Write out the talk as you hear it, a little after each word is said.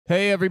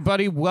Hey,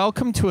 everybody.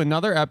 Welcome to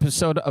another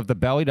episode of the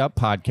Bellied Up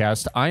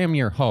Podcast. I am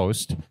your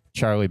host,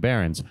 Charlie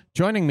Behrens.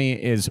 Joining me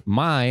is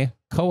my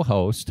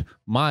co-host,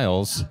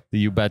 Miles, the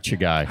You Betcha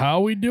guy. How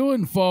we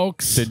doing,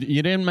 folks?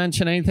 You didn't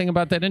mention anything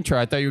about that intro.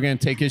 I thought you were going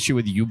to take issue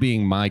with you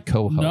being my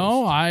co-host.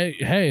 No,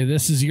 hey,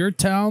 this is your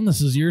town.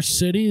 This is your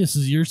city. This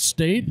is your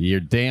state. You're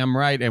damn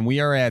right. And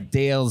we are at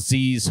Dale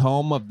Z's,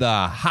 home of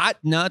the Hot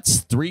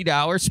Nuts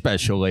 $3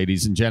 special,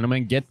 ladies and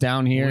gentlemen. Get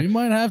down here. We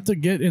might have to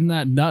get in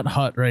that nut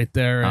hut right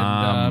there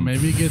and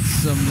maybe get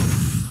some...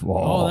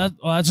 Whoa.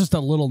 that's just a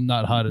little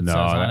nut hut, it says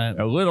on it.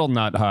 A little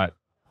nut hut.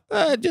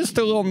 Just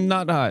a little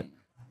nut hut.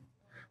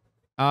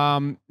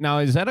 Now,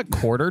 is that a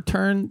quarter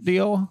turn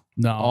deal?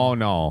 No. Oh,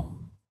 no.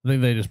 I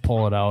think they just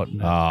pull it out.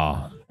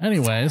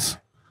 Anyways,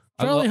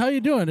 Charlie, how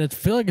you doing? I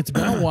feel like it's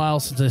been a while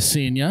since I've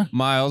seen you.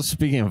 Miles,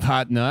 speaking of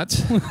hot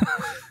nuts,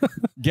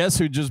 guess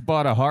who just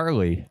bought a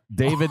Harley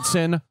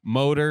Davidson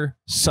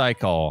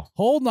motorcycle?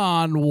 Hold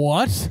on,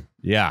 what?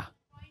 Yeah.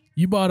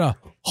 You bought a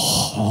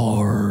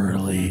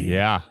Harley.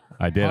 Yeah,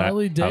 I did. I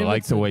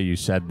like the way you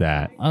said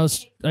that.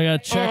 I gotta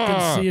check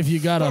and see if you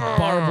got a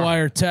barbed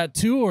wire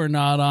tattoo or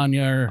not on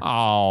your.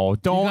 Oh,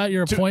 don't! You got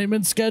your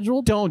appointment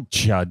scheduled? Don't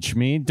judge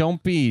me.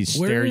 Don't be stereotypical.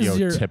 Where is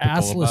your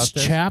assless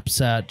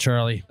chaps at,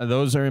 Charlie?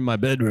 Those are in my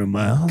bedroom,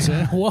 Miles.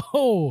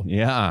 Whoa!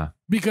 Yeah.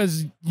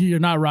 Because you're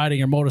not riding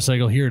your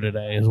motorcycle here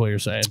today, is what you're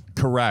saying.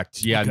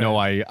 Correct. Yeah, okay. No,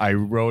 I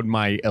rode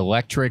my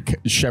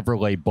electric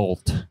Chevrolet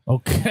Bolt.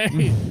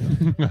 Okay.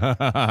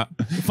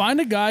 Find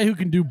a guy who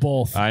can do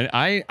both.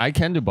 I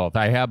can do both.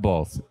 I have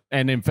both.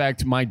 And in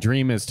fact, my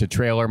dream is to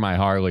trailer my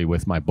Harley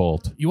with my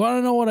Bolt. You want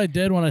to know what I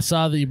did when I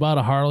saw that you bought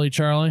a Harley,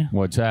 Charlie?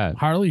 What's that?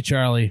 Harley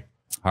Charlie.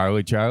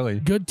 Harley Charlie.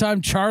 Good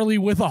time Charlie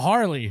with a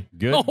Harley.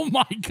 Good. Oh,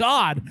 my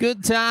God.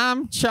 Good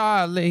time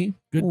Charlie.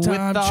 Good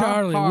time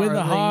Charlie with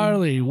a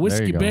Harley.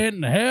 Whiskey bent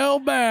and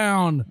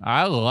hellbound.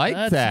 I like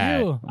That's that.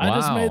 You. Wow. I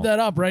just made that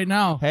up right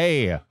now.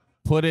 Hey,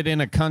 put it in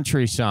a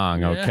country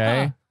song, okay?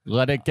 Yeah.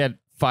 Let it get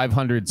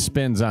 500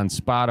 spins on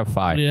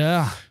Spotify.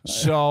 Yeah.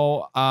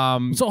 So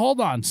hold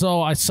on.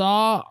 So I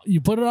saw you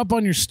put it up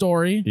on your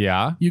story.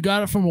 Yeah. You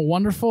got it from a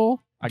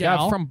wonderful gal.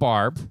 Got it from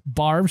Barb.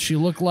 Barb, she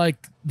looked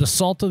like the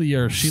salt of the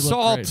earth. She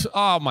looked great.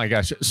 Oh my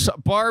gosh.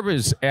 Barb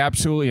is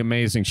absolutely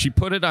amazing. She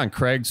put it on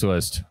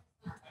Craigslist.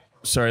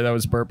 Sorry, that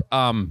was burp.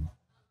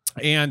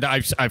 And I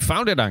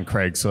found it on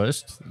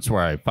Craigslist. That's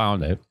where I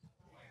found it.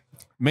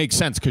 Makes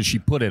sense because she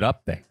put it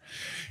up there.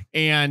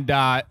 And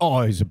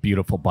it's a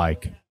beautiful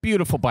bike.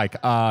 Beautiful bike.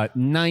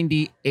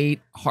 98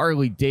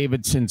 Harley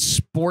Davidson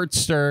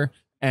Sportster.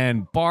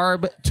 And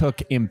Barb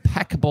took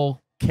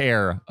impeccable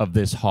care of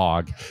this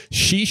hog.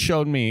 She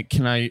showed me.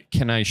 Can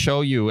I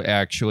show you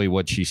actually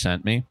what she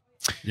sent me?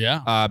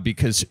 Yeah.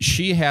 Because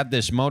she had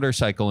this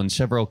motorcycle in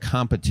several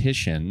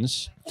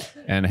competitions.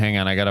 And hang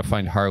on, I gotta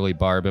find Harley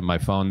Barb in my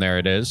phone. There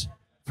it is.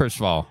 First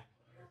of all,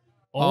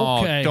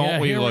 okay, don't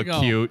we look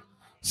cute?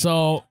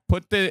 So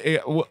put the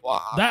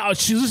that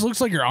she just looks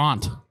like your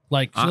aunt.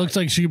 Like she looks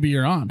like she could be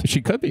your aunt.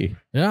 She could be.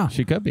 Yeah,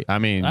 she could be. I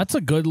mean, that's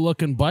a good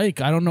looking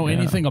bike. I don't know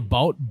anything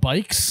about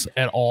bikes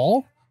at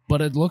all,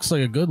 but it looks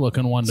like a good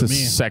looking one to me.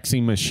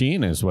 Sexy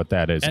machine is what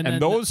that is,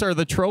 and those are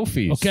the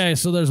trophies. Okay,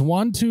 so there's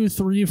 1, 2,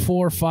 3,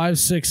 4, 5,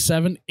 6,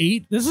 7,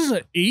 8. This is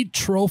an 8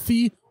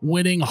 trophy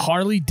winning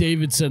Harley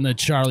Davidson that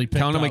Charlie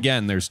picked Count them up.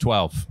 again. There's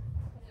 12.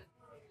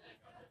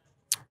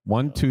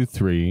 1, 2,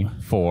 3,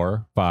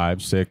 4,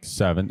 5, 6,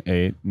 7,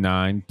 8,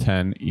 9,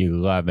 10,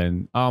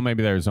 11. Oh,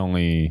 maybe there's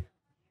only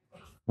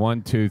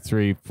 1, 2,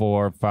 3,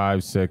 4,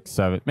 5, 6,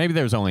 7. Maybe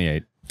there's only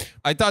 8.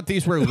 I thought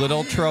these were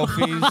little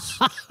trophies.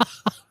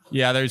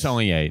 Yeah, there's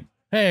only 8.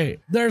 Hey,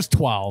 there's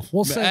 12.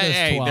 We'll say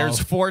there's 12. There's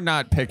 4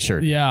 not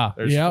pictured. Yeah.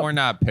 There's 4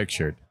 not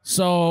pictured.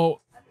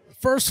 So,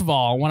 first of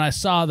all, when I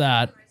saw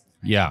that.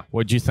 Yeah,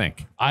 what'd you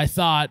think? I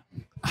thought.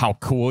 How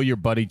cool your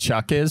buddy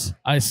Chuck is?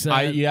 I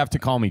said. You have to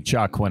call me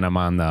Chuck when I'm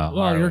on the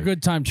Harley. You're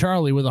good time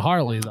Charlie with a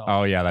Harley, though.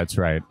 Oh, yeah, that's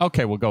right.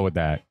 Okay, we'll go with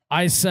that.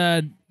 I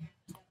said,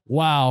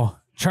 wow,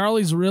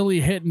 Charlie's really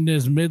hitting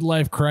his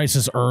midlife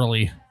crisis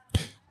early.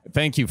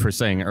 Thank you for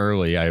saying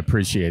early. I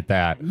appreciate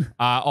that.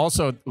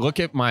 Also, look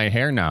at my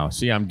hair now.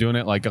 See, I'm doing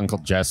it like Uncle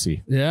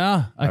Jesse.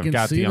 Yeah, I've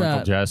got the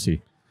Uncle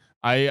Jesse.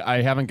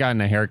 I haven't gotten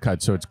a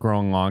haircut, so it's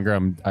growing longer.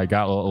 I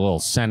got a little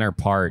center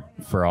part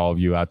for all of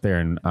you out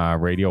there in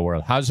radio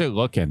world. How's it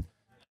looking?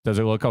 Does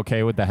it look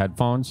okay with the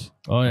headphones?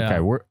 Oh, yeah. Okay,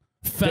 we're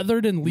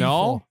feathered and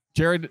lethal.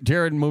 No?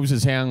 Jared moves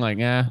his hand like,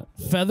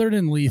 Feathered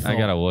and lethal. I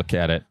got to look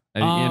at it.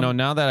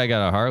 Now that I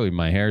got a Harley,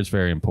 my hair is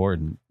very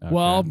important. Okay.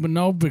 Well, but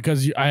no,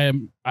 because I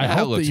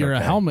hope that you're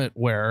a helmet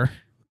wearer.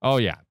 Oh,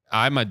 yeah.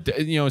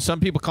 Some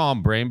people call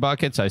them brain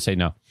buckets. I say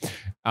no.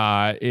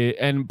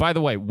 And by the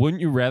way,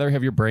 wouldn't you rather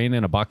have your brain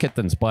in a bucket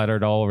than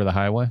splattered all over the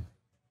highway?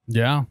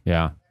 Yeah.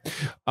 Yeah.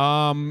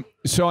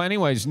 So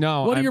anyways,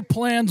 no. What are your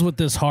plans with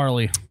this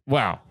Harley?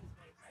 Wow.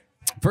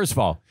 First of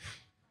all,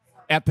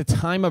 at the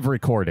time of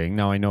recording,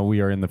 now I know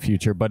we are in the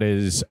future, but it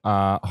is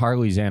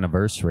Harley's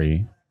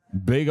anniversary.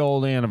 Big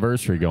old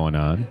anniversary going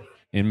on.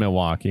 in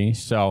Milwaukee.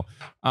 So,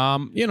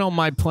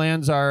 my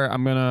plans are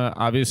I'm going to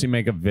obviously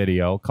make a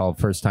video called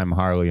First Time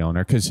Harley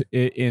Owner, because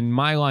in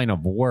my line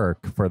of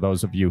work, for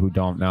those of you who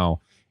don't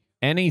know,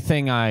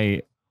 anything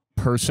I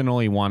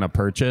personally want to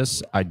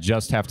purchase, I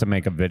just have to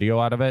make a video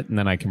out of it, and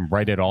then I can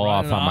write it all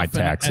off on my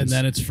taxes. And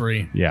then it's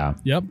free. Yeah.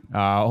 Yep.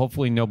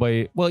 Hopefully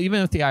nobody, well,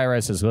 even if the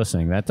IRS is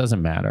listening, that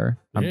doesn't matter.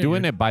 I'm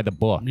doing it by the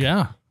book.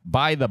 Yeah.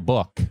 By the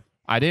book.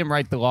 I didn't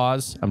write the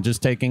laws. I'm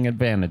just taking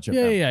advantage of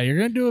them. Yeah. You're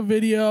going to do a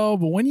video,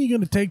 but when are you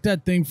going to take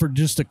that thing for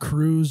just a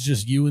cruise,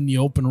 just you in the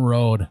open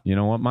road? You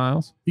know what,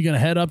 Miles? You going to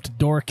head up to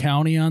Door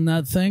County on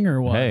that thing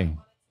or what? Hey,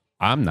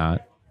 I'm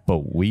not,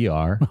 but we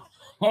are.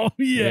 Oh,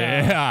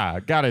 yeah. Yeah.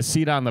 Got a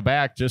seat on the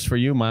back just for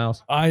you,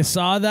 Miles. I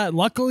saw that.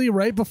 Luckily,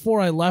 right before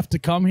I left to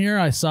come here,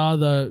 I saw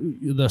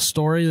the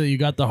story that you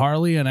got the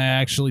Harley, and I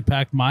actually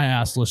packed my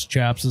assless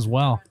chaps as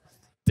well.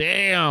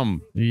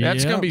 Damn.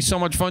 That's going to be so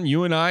much fun.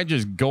 You and I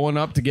just going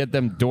up to get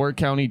them Door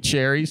County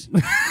cherries.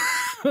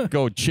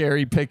 Go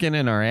cherry picking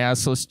in our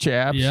assless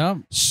chaps. Yeah.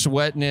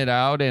 Sweating it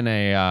out in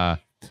a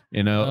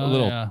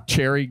little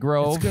cherry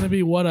grove. It's going to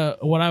be what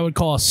I would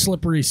call a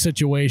slippery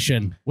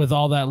situation with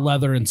all that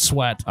leather and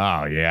sweat.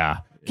 Oh, yeah.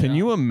 Can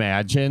you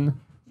imagine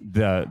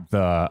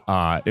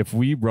if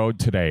we rode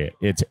today,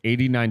 it's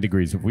 89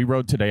 degrees. If we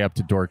rode today up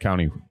to Door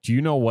County, do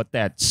you know what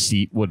that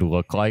seat would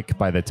look like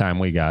by the time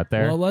we got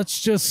there? Well,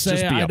 let's just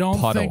say be I don't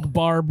puddle. think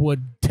Barb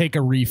would take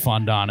a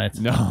refund on it.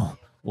 No.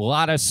 A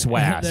lot of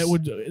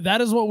swass.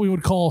 That is what we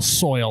would call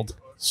soiled.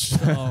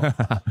 So,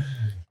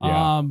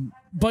 Yeah.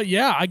 But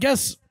yeah, I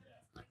guess,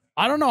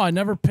 I don't know. I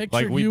never pictured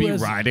Like we'd you be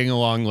as riding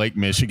along Lake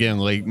Michigan.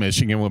 Lake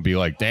Michigan would be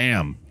like,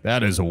 damn,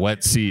 that is a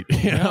wet seat.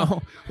 You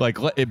know, like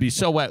it'd be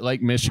so wet.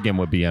 Lake Michigan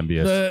would be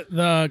envious.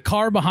 The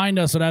car behind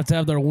us would have to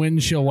have their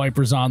windshield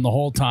wipers on the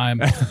whole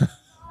time.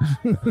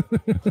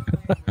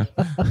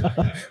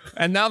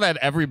 And now that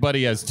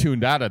everybody has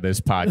tuned out of this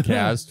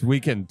podcast, we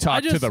can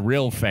talk to the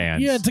real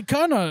fans. Yeah, to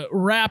kind of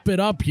wrap it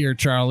up here,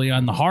 Charlie,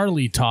 on the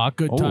Harley talk.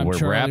 Good time, we're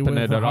Charlie, wrapping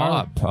with it Harley.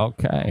 up.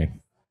 Okay.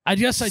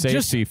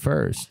 Safety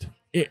first.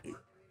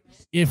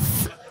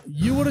 If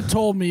you would have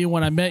told me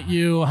when I met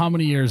you, how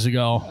many years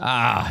ago?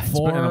 It's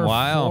been a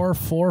while.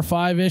 4 or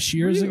 5-ish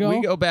years ago.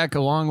 We go back a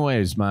long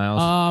ways,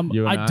 Miles.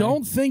 I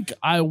don't think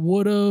I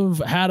would have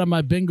had on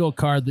my bingo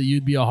card that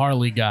you'd be a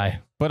Harley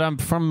guy. But I'm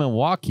from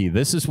Milwaukee.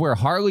 This is where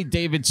Harley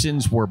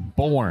Davidsons were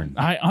born.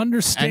 I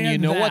understand. And you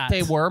know that. what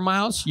they were,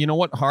 Miles? You know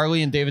what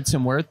Harley and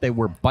Davidson were? They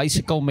were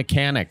bicycle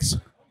mechanics.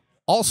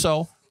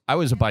 Also, I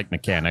was a bike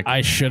mechanic.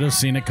 I should have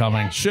seen it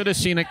coming. Should have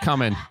seen it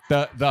coming.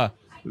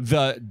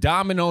 The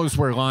dominoes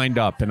were lined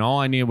up, and all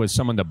I needed was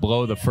someone to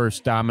blow the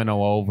first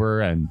domino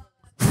over, and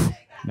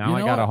now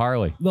I got a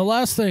Harley. The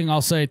last thing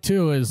I'll say,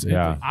 too, is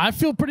I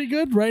feel pretty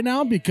good right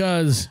now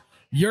because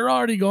you're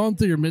already going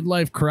through your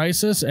midlife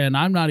crisis, and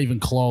I'm not even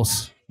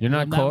close. You're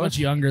not I'm close? that much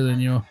younger than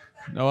you.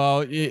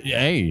 Well,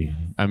 hey,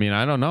 I mean,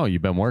 I don't know.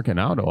 You've been working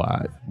out a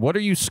lot. What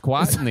are you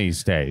squatting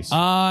these days?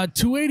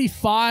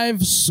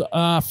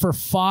 285s for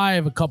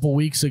 5 a couple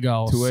weeks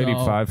ago.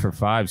 285 for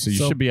 5, so you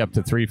should be up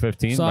to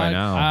 315 by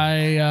now.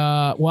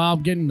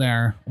 I'm getting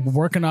there. I'm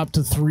working up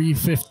to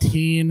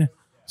 315.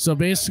 So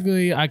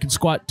basically, I could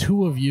squat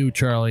 2 of you,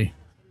 Charlie.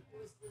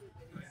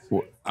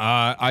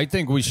 I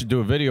think we should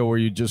do a video where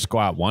you just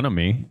squat 1 of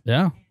me.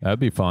 Yeah, that'd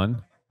be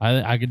fun.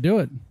 I could do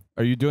it.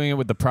 Are you doing it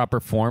with the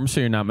proper form so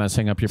you're not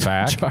messing up your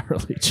back?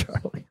 Charlie.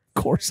 Of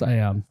course I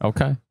am.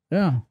 Okay.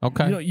 Yeah.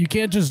 Okay. You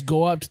can't just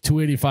go up to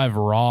 285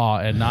 raw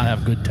and not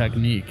have good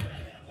technique.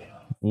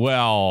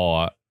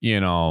 Well,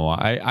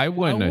 I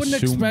wouldn't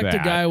expect that. a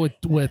guy with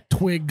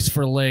twigs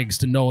for legs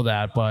to know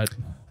that, but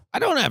I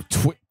don't have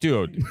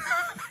dude.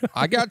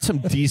 I got some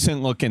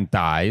decent looking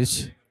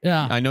thighs.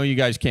 Yeah. I know you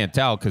guys can't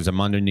tell because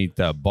I'm underneath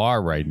the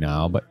bar right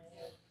now, but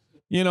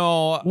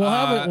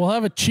we'll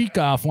have a cheek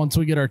off once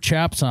we get our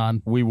chaps on.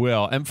 We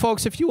will. And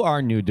folks, if you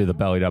are new to the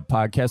Bellied Up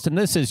podcast, and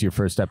this is your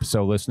first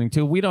episode listening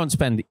to, we don't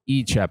spend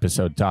each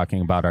episode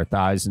talking about our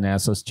thighs and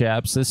assless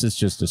chaps. This is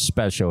just a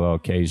special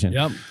occasion.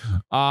 Yep.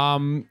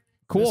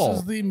 Cool. This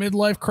is the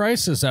midlife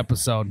crisis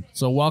episode.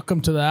 So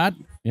welcome to that.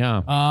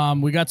 Yeah.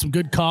 We got some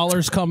good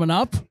callers coming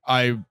up.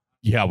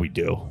 Yeah, we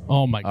do.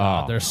 Oh my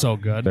God. They're so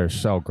good. They're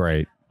so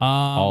great.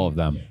 All of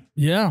them.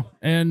 Yeah.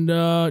 And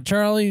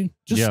Charlie,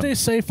 just stay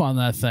safe on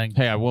that thing.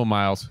 Hey, I will,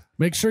 Miles.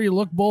 Make sure you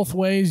look both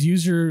ways.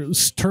 Use your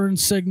turn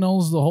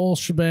signals, the whole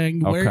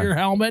shebang. Okay. Wear your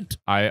helmet.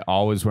 I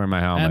always wear my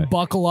helmet. And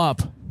buckle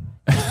up.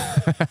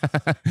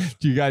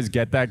 Do you guys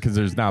get that? Because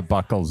there's not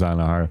buckles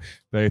on our.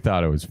 They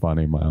thought it was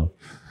funny, Miles.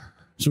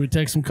 Should we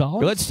take some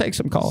callers? Let's take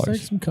some callers. Let's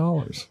take some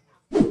callers.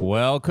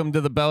 Welcome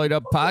to the Bellied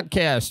Up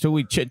podcast. Who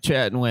we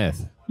chit-chatting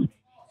with?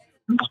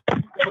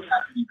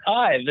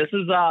 Hi, this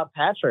is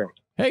Patrick.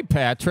 Hey,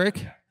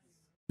 Patrick.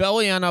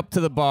 Belly on up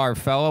to the bar,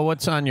 fella.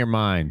 What's on your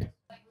mind?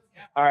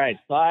 All right,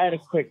 so I had a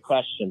quick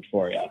question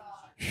for you.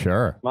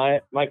 Sure.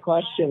 My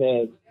question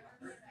is,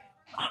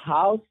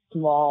 how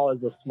small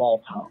is a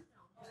small town?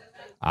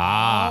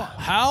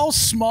 How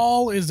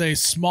small is a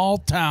small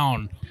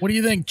town? What do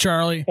you think,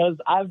 Charlie? Because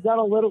I've done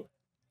a little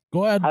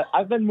Go ahead.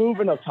 I've been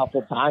moving a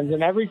couple times,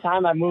 and every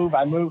time I move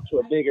to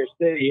a bigger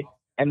city,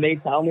 and they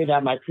tell me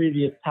that my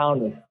previous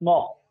town is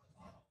small.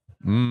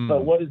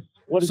 But what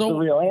is the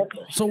real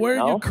answer? So where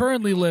are you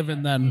currently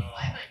living then?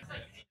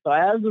 So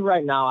as of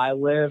right now, I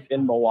live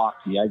in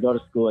Milwaukee. I go to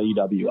school at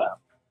UWM.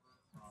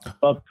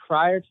 But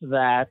prior to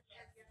that,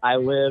 I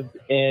lived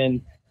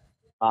in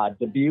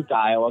Dubuque,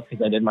 Iowa,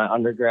 because I did my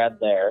undergrad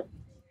there.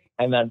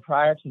 And then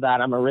prior to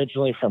that, I'm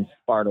originally from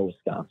Sparta,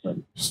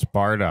 Wisconsin.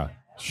 Sparta,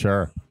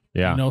 sure.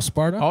 Yeah. You know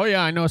Sparta? Oh,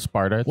 yeah, I know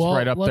Sparta. It's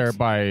right up there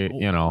by,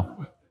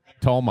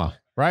 Toma,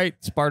 right?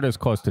 Sparta's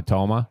close to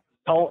Toma.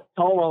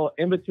 Toma,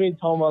 in between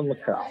Toma and La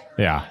Crosse.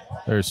 Yeah,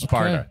 there's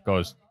Sparta. Okay.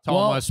 Goes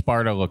Toma,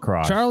 Sparta, La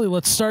Crosse. Charlie,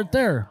 let's start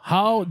there.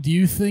 How do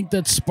you think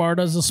that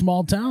Sparta's a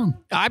small town?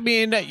 I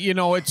mean,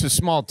 it's a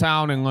small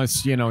town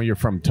unless, you're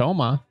from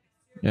Toma,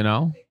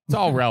 It's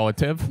all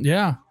relative.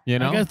 Yeah.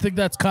 I think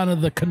that's kind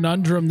of the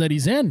conundrum that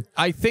he's in.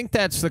 I think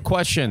that's the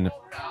question.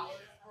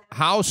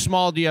 How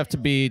small do you have to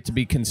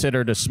be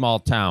considered a small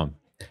town?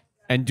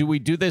 And do we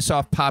do this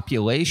off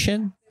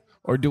population?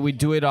 Or do we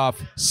do it off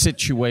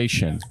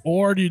situation?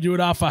 Or do you do it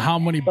off of how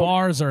many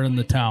bars are in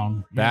the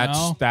town?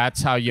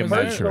 That's how you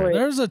measure it.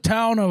 There's a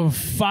town of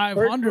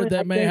 500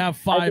 that may have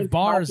 5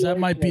 bars. That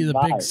might be the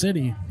big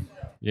city.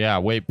 Yeah,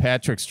 wait,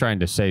 Patrick's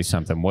trying to say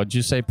something. What'd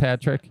you say,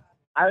 Patrick?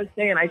 I was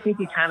saying I think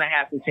you kind of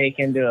have to take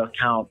into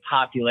account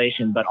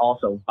population, but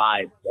also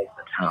vibes of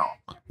the town.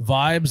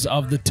 Vibes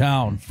of the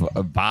town.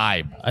 A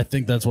vibe. I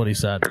think that's what he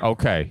said.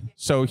 Okay,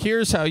 so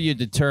here's how you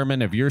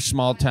determine if your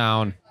small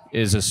town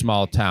is a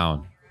small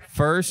town.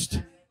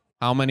 First,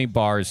 how many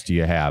bars do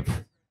you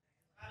have?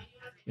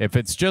 If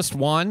it's just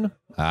one,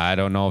 I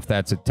don't know if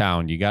that's a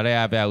town. You got to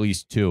have at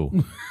least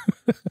 2.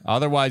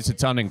 Otherwise,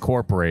 it's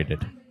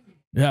unincorporated.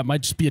 Yeah, it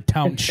might just be a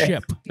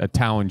township. A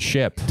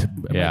township.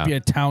 It might be a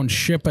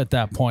township at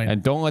that point.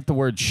 And don't let the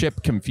word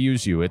ship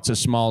confuse you. It's a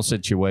small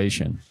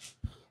situation.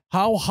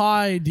 How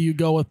high do you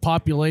go with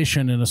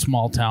population in a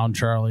small town,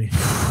 Charlie?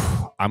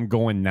 I'm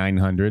going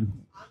 900.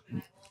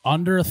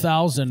 Under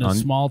 1,000 in a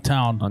small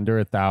town. Under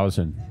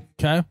 1,000.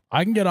 Okay,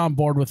 I can get on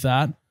board with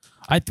that.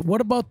 What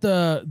about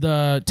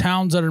the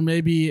towns that are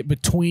maybe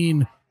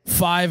between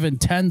 5 and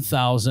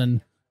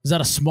 10,000? Is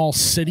that a small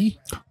city?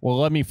 Well,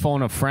 let me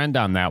phone a friend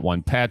on that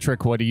one.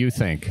 Patrick, what do you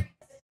think?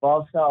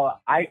 Well, so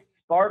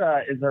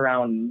Sparta is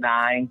around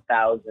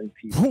 9,000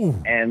 people.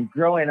 Ooh. And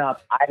growing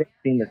up, I didn't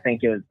seem to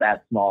think it was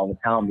that small of a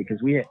town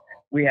because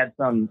we had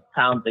some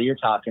towns that you're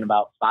talking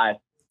about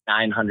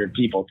 500-900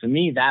 people. To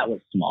me, that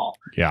was small.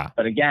 Yeah.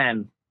 But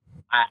again,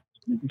 I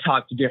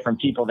talked to different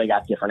people; they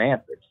got different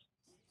answers.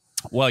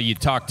 Well, you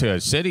talk to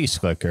a city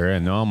slicker,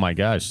 and oh my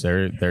gosh,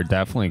 they're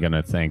definitely going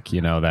to think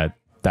that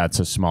that's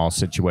a small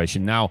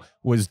situation. Now,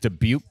 was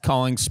Dubuque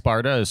calling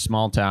Sparta a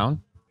small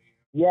town?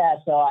 Yeah,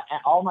 so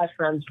all my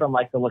friends from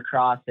like the La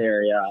Crosse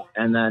area,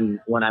 and then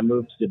when I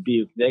moved to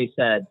Dubuque, they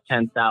said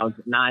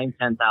 10,000,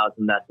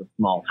 10,000. That's a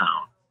small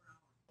town.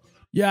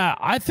 Yeah,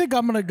 I think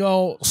I'm going to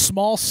go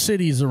small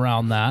cities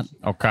around that.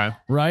 Okay.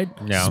 Right?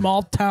 Yeah.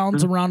 Small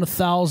towns around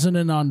 1,000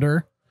 and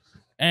under.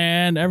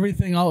 And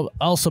everything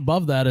else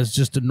above that is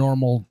just a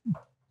normal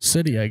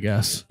city, I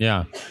guess.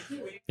 Yeah.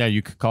 Yeah,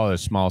 you could call it a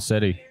small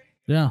city.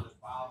 Yeah.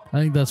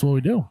 I think that's what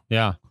we do.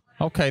 Yeah.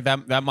 Okay,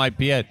 that might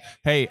be it.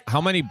 Hey,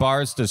 how many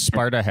bars does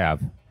Sparta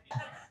have?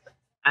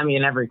 I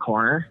mean, every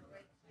corner.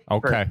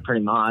 Okay.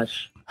 Pretty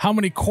much. How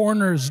many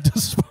corners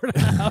does Sparta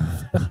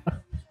have?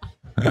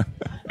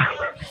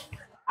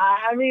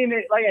 I mean,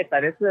 like I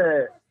said,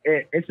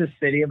 it's a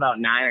city about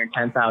 9,000 or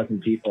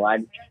 10,000 people.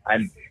 I'd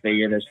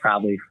figure there's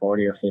probably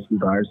 40 or 50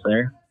 bars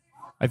there.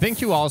 I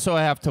think you also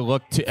have to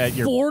look at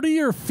your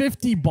 40 or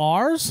 50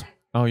 bars?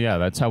 Oh yeah,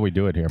 that's how we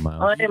do it here, Miles.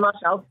 Well, ain't much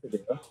else to do.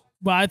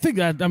 Well, I think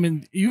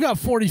you got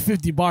 40,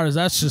 50 bars.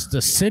 That's just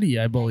a city,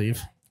 I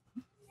believe.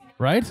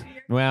 Right?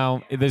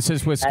 Well, this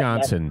is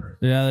Wisconsin.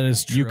 Yeah, that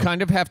is true. You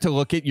kind of have to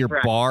look at your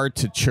bar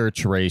to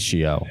church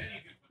ratio,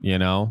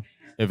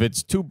 If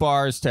it's 2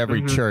 bars to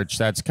every church,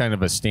 that's kind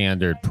of a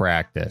standard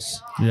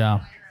practice.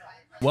 Yeah.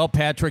 Well,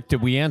 Patrick,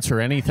 did we answer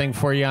anything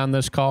for you on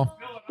this call?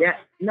 Yeah.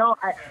 No,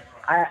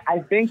 I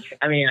think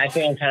I'm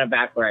kind of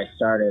back where I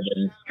started,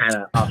 and it's kind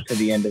of up to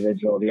the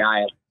individual, the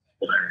eye.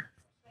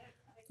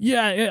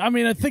 Yeah,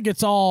 I think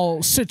it's all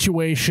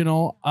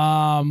situational.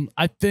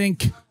 I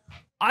think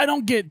I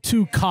don't get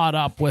too caught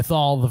up with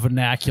all the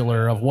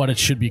vernacular of what it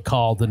should be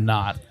called and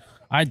not.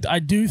 I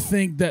do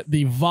think that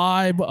the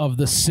vibe of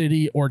the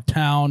city or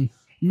town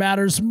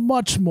matters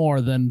much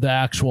more than the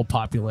actual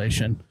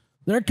population.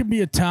 There could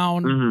be a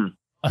town,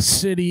 a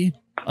city,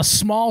 a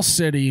small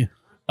city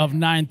of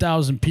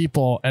 9,000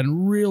 people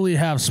and really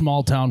have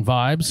small town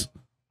vibes.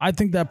 I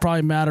think that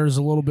probably matters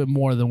a little bit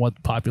more than what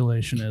the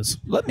population is.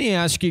 Let me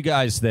ask you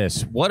guys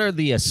this. What are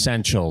the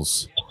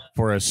essentials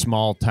for a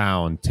small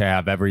town to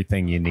have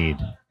everything you need?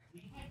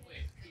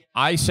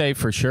 I say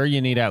for sure you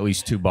need at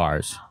least 2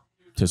 bars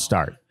to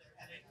start.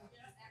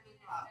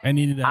 And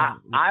you need to have,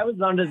 I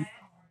was under...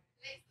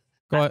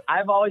 Go ahead.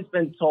 I've always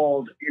been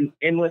told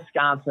in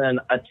Wisconsin,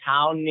 a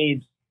town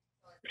needs,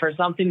 for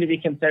something to be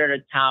considered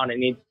a town, it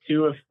needs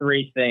 2 of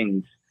 3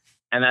 things.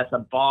 and that's a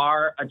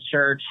bar, a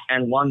church,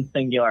 and one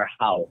singular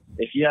house.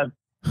 If you have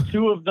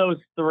 2 of those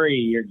 3,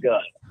 you're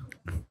good.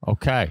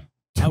 Okay.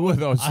 2 of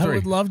those 3. I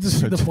would love to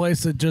see the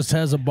place that just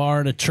has a bar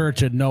and a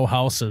church and no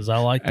houses. I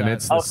like that. And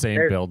it's the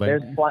same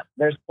building.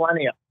 There's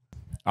plenty of.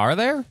 Are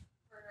there?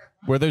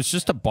 Where there's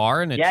just a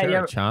bar and a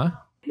church, huh?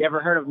 You ever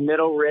heard of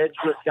Middle Ridge,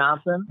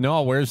 Wisconsin?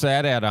 No, where's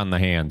that at on the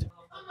hand?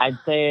 I'd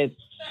say it's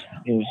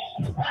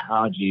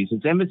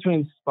in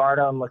between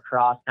Sparta and La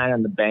Crosse, kind of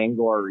in the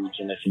Bangor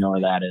region, if you know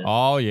where that is.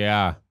 Oh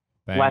yeah,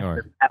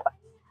 Bangor.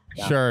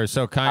 Sure.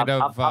 So kind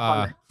of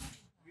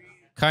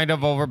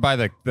over by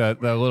the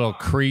little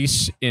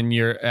crease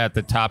at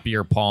the top of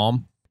your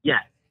palm. Yeah.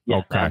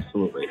 Yes, okay.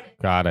 Absolutely.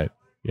 Got it.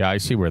 Yeah, I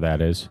see where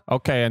that is.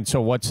 Okay, and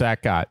so what's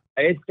that got?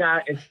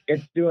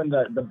 It's doing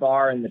the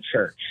bar and the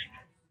church.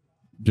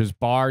 Just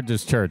bar,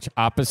 just church.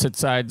 Opposite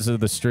sides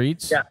of the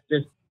streets? Yeah,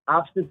 just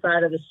opposite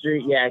side of the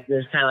street. Yeah,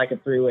 there's kind of like a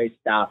 3-way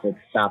stop with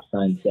stop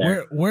signs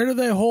there. Where do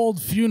they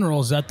hold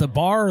funerals? At the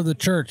bar or the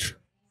church?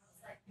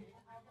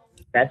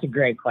 That's a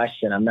great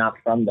question. I'm not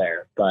from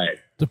there, but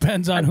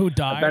depends on who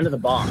died. I've been to the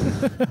bar.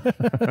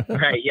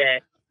 Right, yeah.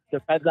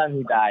 Depends on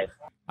who died.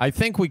 I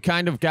think we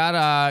kind of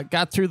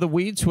got through the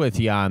weeds with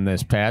you on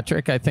this,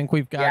 Patrick. I think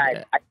we've got.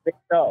 Yeah, I think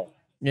so.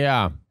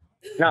 Yeah.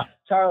 No,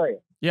 Charlie.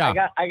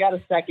 Yeah. I got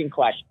a second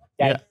question.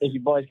 Guys, if you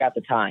boys got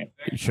the time.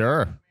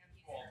 Sure.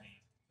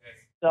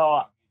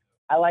 So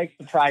I like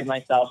to pride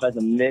myself as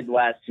a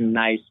Midwest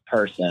nice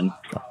person.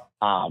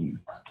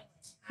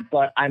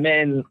 But I'm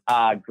in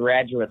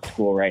graduate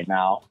school right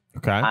now.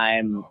 Okay.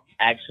 I'm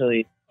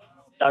actually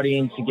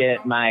studying to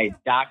get my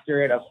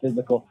doctorate of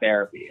physical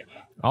therapy.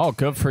 Oh,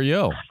 good for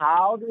you.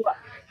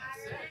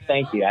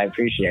 Thank you. I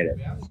appreciate it.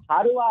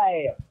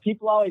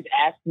 People always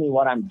ask me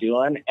what I'm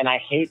doing, and I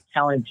hate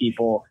telling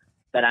people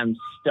that I'm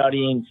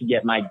studying to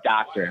get my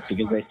doctorate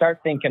because they start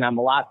thinking I'm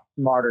a lot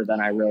smarter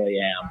than I really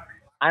am.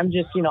 I'm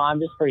just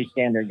a pretty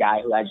standard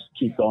guy who I just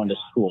keep going to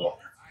school.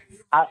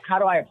 How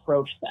do I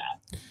approach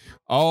that?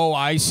 Oh,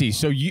 I see.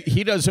 So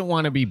he doesn't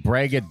want to be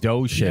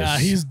braggadocious. Yeah,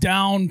 he's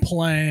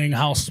downplaying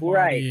how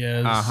smart he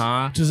is,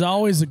 which is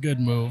always a good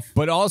move.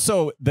 But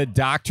also, the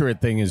doctorate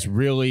thing is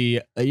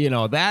really,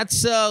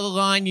 that's a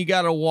line you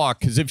got to walk.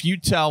 Because if you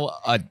tell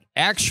an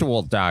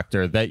actual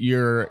doctor that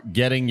you're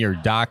getting your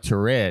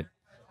doctorate,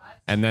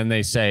 and then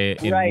they say,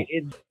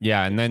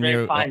 and then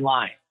you're fine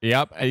line.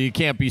 Yep, you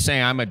can't be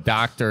saying I'm a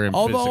doctor in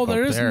physical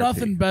there is therapy.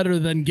 Nothing better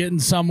than getting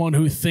someone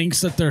who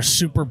thinks that they're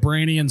super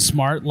brainy and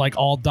smart, like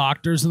all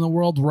doctors in the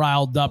world,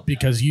 riled up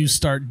because you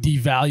start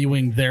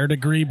devaluing their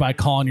degree by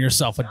calling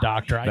yourself a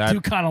doctor. I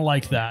do kind of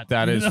like that.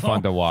 That is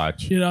fun to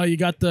watch. You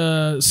got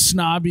the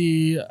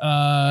snobby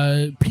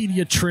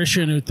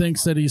pediatrician who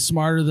thinks that he's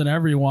smarter than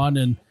everyone,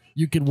 and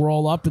you could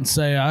roll up and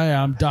say,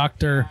 I'm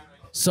Dr.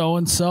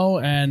 So-and-so,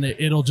 and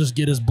it'll just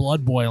get his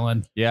blood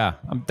boiling. Yeah,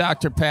 I'm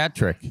Dr.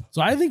 Patrick.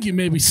 So I think you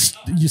maybe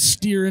you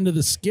steer into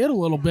the skid a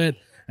little bit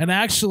and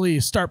actually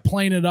start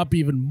playing it up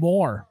even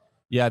more.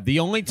 Yeah, the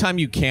only time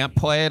you can't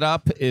play it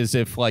up is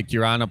if, like,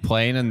 you're on a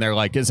plane and they're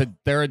like, is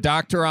there a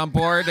doctor on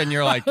board? And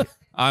you're like,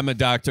 I'm a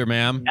doctor,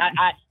 ma'am.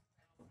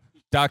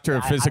 Doctor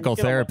of physical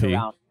therapy.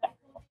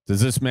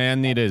 Does this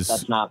man need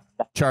his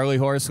Charlie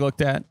horse looked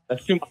at?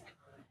 That's too much.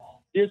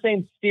 You're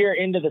saying steer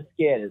into the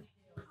skid.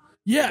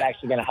 Yeah, it's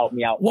actually going to help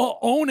me out. Well,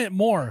 own it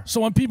more. So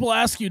when people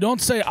ask you,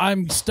 don't say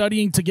I'm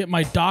studying to get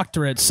my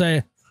doctorate.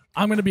 Say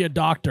I'm going to be a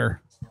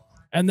doctor.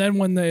 And then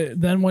when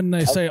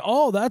they say,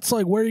 oh, that's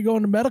like where are you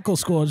going to medical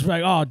school? It's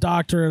like, oh,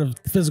 doctorate of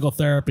physical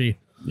therapy.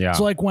 Yeah.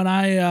 So like when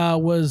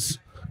I'm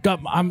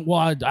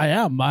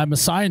a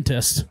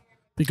scientist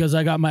because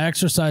I got my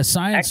exercise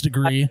science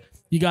degree.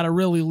 You got to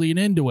really lean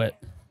into it.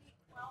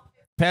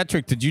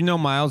 Patrick, did you know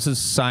Miles is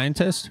a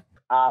scientist?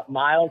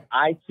 Miles,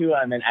 I too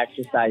am an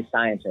exercise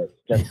scientist,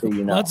 just so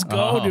you know. Let's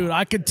go, dude.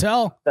 I could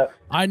tell. So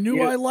I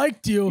knew I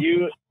liked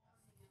you.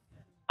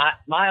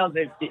 Miles,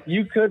 if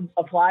you could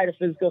apply to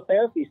physical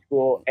therapy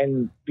school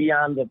and be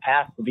on the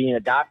path to being a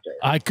doctor.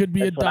 I could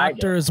be a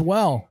doctor as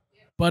well.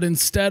 But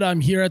instead, I'm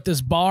here at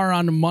this bar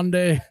on a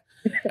Monday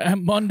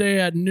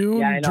at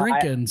noon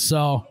drinking.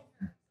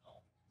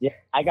 Yeah,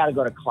 I got to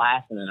go to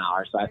class in an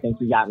hour, so I think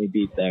you got me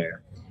beat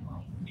there.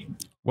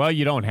 Well,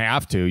 you don't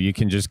have to. You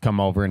can just come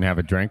over and have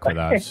a drink with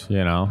us,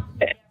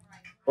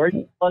 Where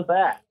was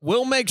that?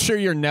 We'll make sure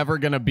you're never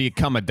going to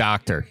become a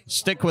doctor.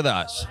 Stick with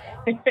us.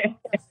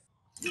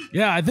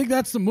 Yeah, I think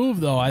that's the move,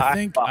 though.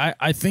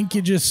 I think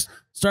you just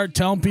start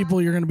telling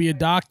people you're going to be a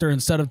doctor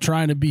instead of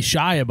trying to be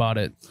shy about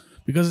it.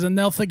 Because then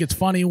they'll think it's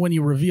funny when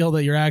you reveal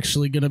that you're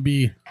actually going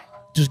to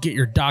just get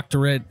your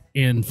doctorate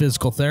in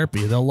physical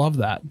therapy. They'll love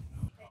that.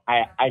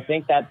 I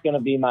think that's going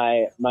to be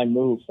my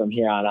move from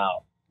here on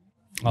out.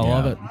 I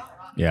love it.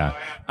 Yeah.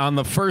 On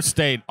the first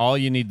date, all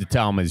you need to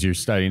tell them is you're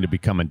studying to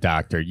become a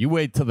doctor. You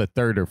wait till the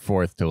third or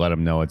fourth to let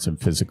them know it's in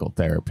physical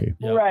therapy.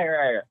 Yep.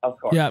 Right. Of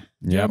course. Yeah.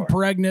 Get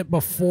pregnant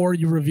before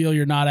you reveal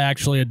you're not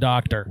actually a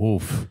doctor.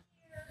 Oof.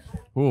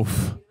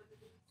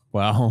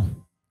 Well,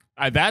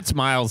 that's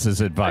Miles's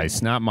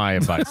advice, not my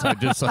advice. I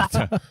just like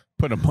to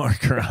put a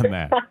marker on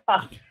that.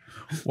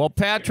 Well,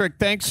 Patrick,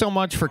 thanks so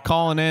much for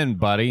calling in,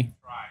 buddy.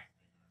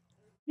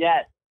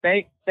 Yeah.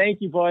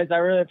 Thank you, boys. I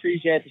really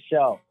appreciate the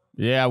show.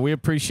 Yeah, we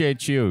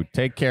appreciate you.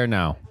 Take care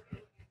now.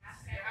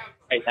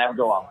 Hey, have a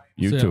good one.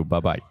 You too.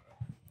 Bye-bye.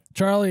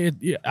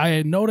 Charlie,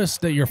 I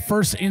noticed that your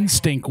first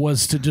instinct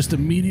was to just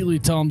immediately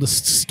tell him to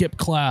skip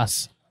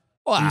class.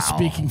 Wow. Are you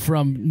speaking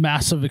from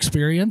massive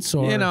experience?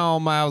 Or? You know,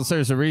 Miles,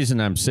 there's a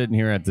reason I'm sitting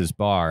here at this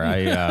bar.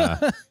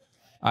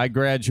 I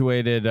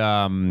graduated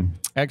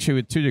actually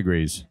with 2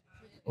 degrees.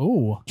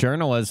 Oh.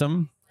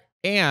 Journalism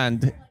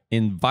and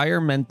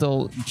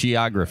environmental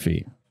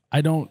geography.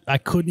 I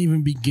couldn't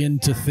even begin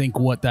to think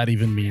what that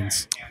even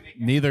means.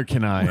 Neither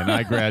can I, and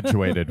I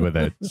graduated with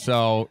it.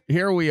 So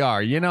here we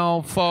are. You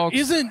know, folks.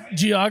 Isn't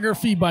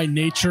geography by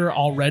nature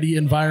already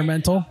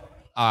environmental?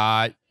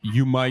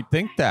 You might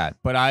think that,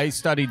 but I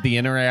studied the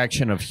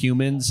interaction of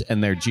humans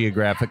and their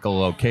geographical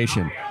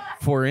location.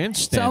 For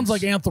instance, sounds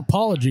like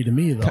anthropology to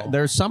me, though.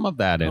 There's some of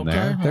that in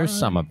there. There's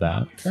some of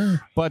that. Okay.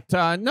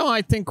 But no,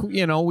 I think,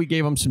 we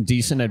gave him some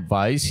decent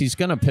advice. He's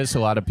going to piss a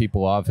lot of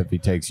people off if he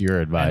takes your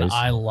advice. And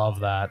I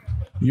love that.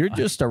 You're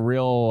just a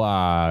real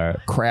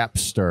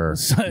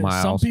crapster,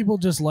 Miles. Some people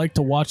just like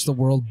to watch the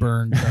world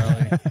burn,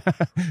 Charlie.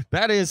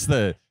 That is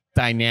the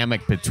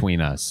dynamic between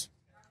us.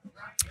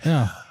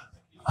 Yeah.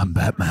 I'm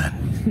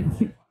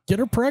Batman. Get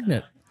her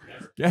pregnant.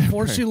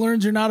 Before she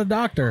learns you're not a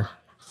doctor.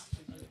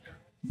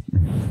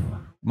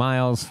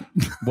 Miles,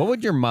 what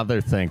would your mother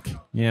think?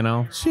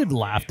 She had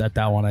laughed at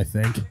that one, I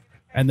think,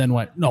 and then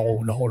went,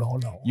 no.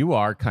 You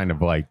are kind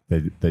of like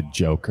the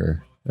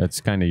Joker. That's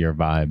kind of your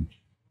vibe.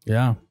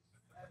 Yeah.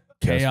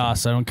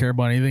 Chaos. I don't care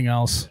about anything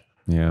else.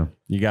 Yeah.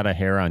 You got a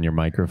hair on your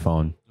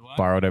microphone.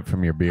 Borrowed it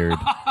from your beard.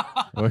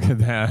 Look at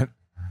that.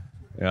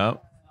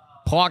 Yep.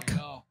 Pluck.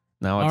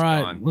 Now it's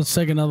gone. Let's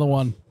take another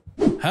one.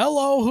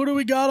 Hello. Who do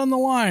we got on the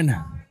line?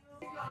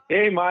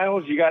 Hey,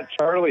 Miles. You got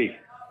Charlie.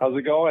 How's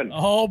it going?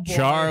 Oh, boy.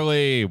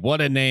 Charlie,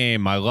 what a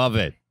name. I love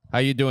it. How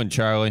you doing,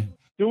 Charlie?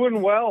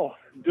 Doing well,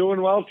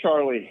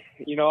 Charlie.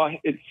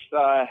 It's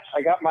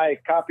I got my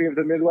copy of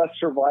the Midwest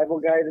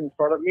Survival Guide in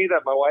front of me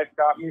that my wife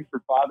got me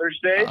for Father's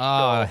Day.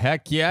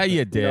 Heck yeah,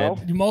 you did.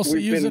 You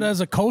mostly use it as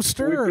a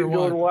coaster, or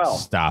what? Doing well.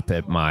 Stop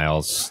it,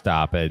 Miles.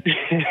 Stop it.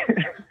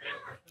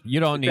 You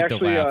don't need to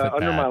laugh at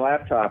under that. my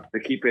laptop to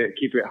keep it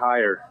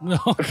higher.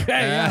 Okay.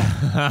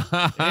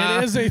 Yeah.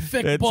 It is a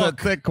thick book.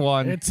 It's a thick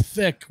one. It's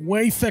thick.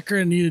 Way thicker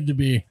than it needed to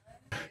be.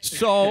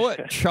 So,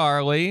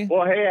 Charlie.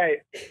 Well,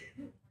 hey,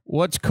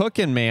 what's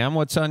cooking, ma'am?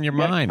 What's on your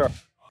mind?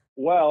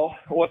 Well,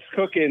 what's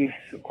cooking?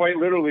 Quite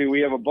literally,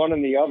 we have a bun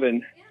in the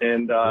oven,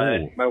 and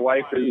my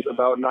wife is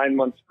about 9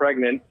 months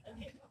pregnant,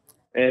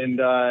 and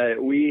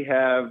we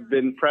have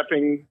been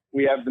prepping.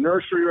 We have the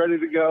nursery ready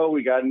to go.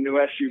 We got a new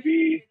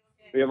SUV.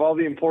 We have all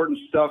the important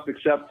stuff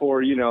except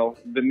for, the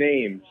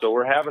name. So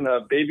we're having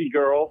a baby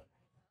girl,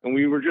 and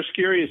we were just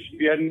curious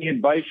if you had any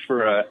advice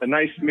for a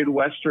nice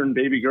Midwestern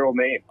baby girl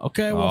name.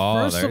 Okay,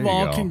 well, first of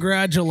all,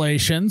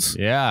 congratulations.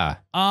 Yeah.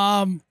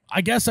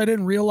 I guess I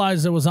didn't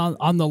realize it was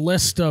on the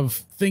list of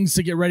things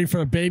to get ready for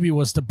a baby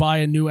was to buy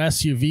a new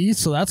SUV.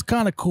 So that's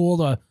kind of cool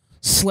to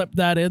slip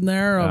that in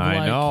there.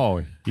 I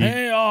know.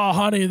 Hey,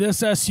 honey,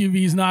 this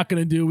SUV is not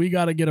going to do. We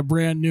got to get a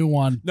brand new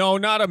one. No,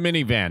 not a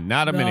minivan.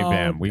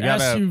 Minivan. We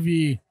got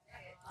SUV.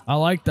 I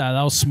like that.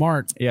 That was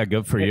smart. Yeah,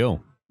 good for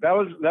you. That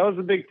was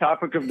a big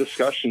topic of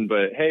discussion,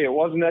 but hey, it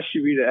wasn't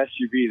SUV to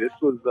SUV. This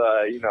was,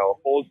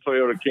 old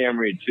Toyota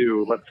Camry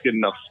too. Let's get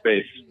enough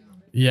space.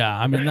 Yeah,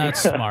 I mean,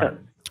 that's smart.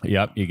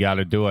 Yep, you got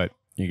to do it.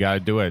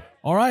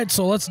 All right,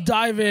 so let's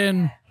dive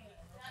in.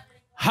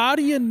 How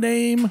do you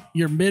name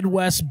your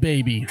Midwest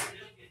baby?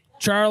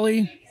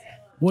 Charlie,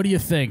 what do you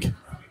think?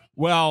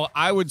 Well,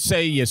 I would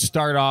say you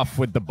start off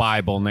with the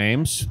Bible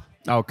names.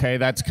 Okay,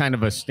 that's kind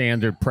of a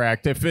standard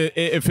practice.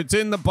 If it's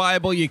in the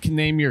Bible, you can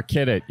name your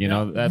kid it.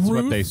 That's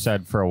Ruth, what they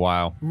said for a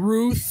while.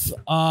 Ruth,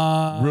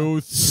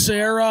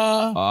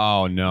 Sarah.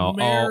 Oh no,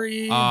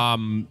 Mary.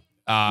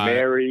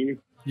 Mary.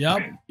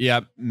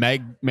 Yep.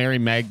 Mary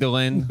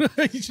Magdalene.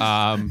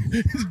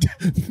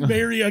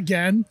 Mary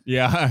again.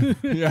 Yeah.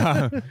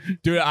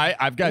 Dude,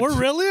 I've got. We're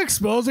really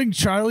exposing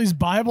Charlie's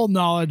Bible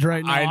knowledge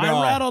right now. I know.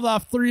 I rattled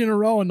off 3 in a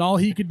row, and all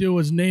he could do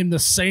was name the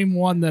same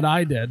one that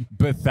I did.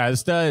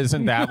 Bethesda,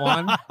 isn't that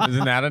one?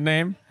 Isn't that a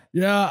name?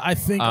 Yeah, I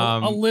think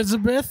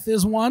Elizabeth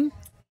is one.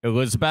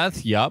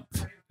 Elizabeth. Yep.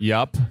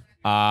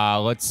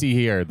 Let's see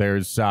here.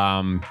 There's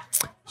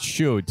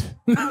shoot.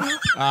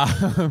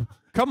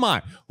 Come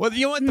on. Well,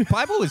 you know what? The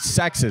Bible is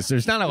sexist.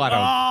 There's not a lot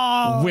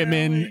of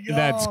women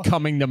that's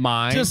coming to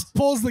mind. Just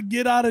pulls the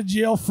get out of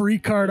jail free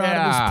card out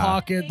of his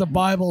pocket. The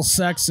Bible's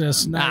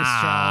sexist.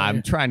 Nice, Charlie.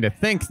 I'm trying to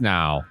think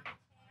now.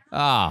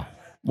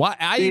 Why?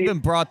 I even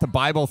brought the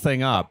Bible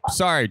thing up.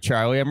 Sorry,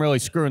 Charlie. I'm really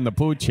screwing the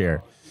pooch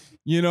here.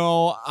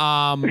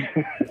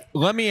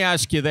 Let me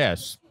ask you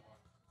this.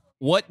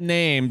 What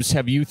names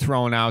have you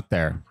thrown out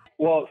there?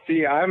 Well,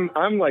 see,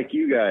 I'm like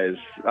you guys.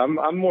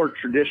 I'm more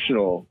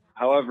traditional.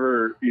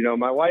 However,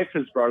 my wife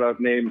has brought up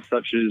names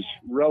such as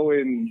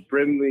Rowan,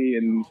 Brindley,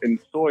 and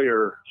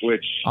Sawyer,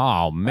 which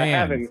Oh, man. I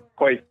haven't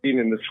quite seen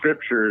in the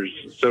scriptures,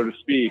 so to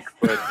speak.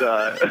 But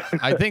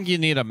I think you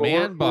need a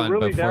man we're bun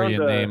really before down you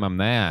to- name him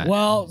that.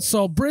 Well,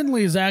 so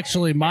Brindley is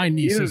actually my either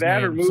niece's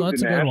that or name, moved so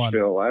that's to a good one.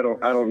 Nashville. I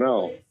don't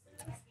know.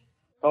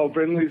 Oh,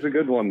 Brindley's a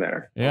good one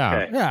there. Yeah.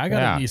 Okay. Yeah, I got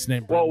Yeah. a niece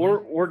named Well,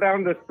 Brindley. we're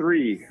down to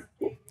three.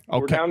 We're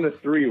Okay. down to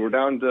three. We're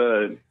down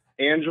to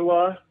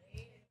Angela,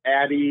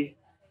 Addie,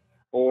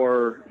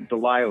 or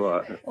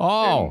Delilah.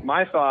 Oh. And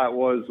my thought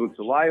was with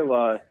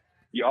Delilah,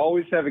 you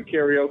always have a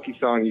karaoke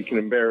song you can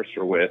embarrass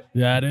her with,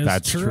 That is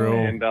That's true.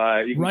 and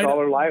you can Right- call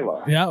her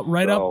Lila. Yeah,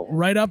 So-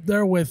 right up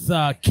there with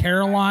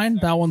Caroline.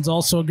 That one's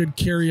also a good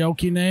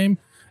karaoke name,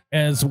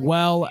 as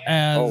well Oh,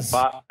 as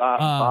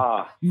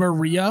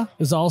Maria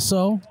is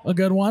also a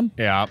good one.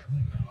 Yeah.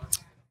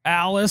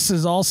 Alice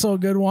is also a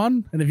good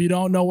one. And if you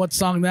don't know what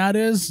song that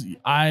is,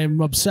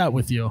 I'm upset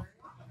with you.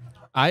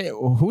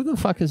 Who the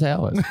fuck is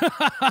Alice?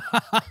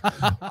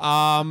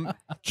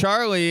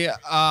 Charlie,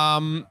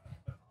 I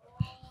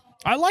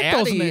like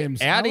those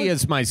names. Addie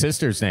is my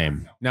sister's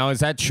name. Now, is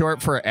that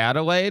short for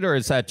Adelaide or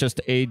is that just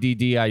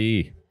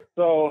ADDIE?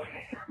 So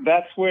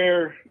that's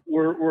where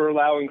we're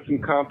allowing some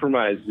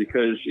compromise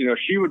because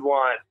she would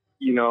want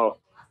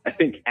I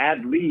think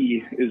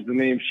Adley is the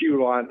name she would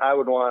want. I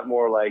would want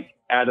more like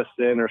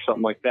Addison or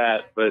something like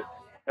that. But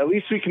at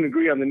least we can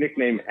agree on the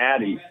nickname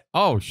Addie.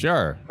 Oh,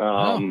 sure.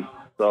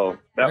 So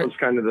that was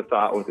kind of the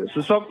thought with it.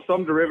 So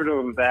some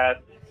derivative of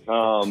that.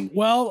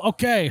 Well,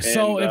 okay.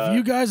 So And, if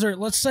you guys are,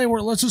 let's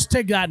just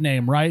take that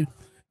name, right?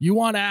 You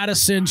want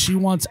Addison. She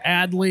wants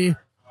Adley.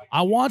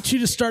 I want you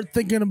to start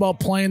thinking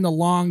about playing the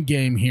long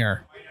game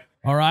here.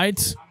 All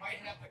right.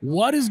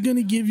 What is going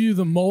to give you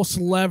the most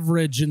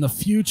leverage in the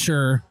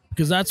future?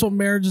 Because that's what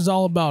marriage is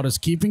all about, is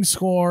keeping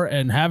score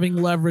and having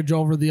leverage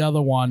over the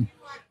other one.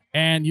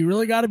 And you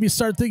really got to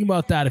start thinking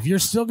about that. If you're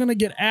still going to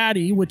get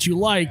Addie, which you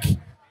like,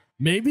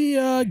 maybe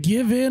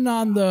give in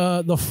on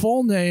the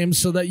full name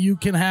so that you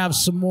can have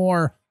some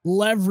more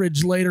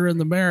leverage later in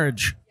the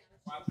marriage.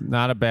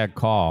 Not a bad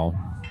call.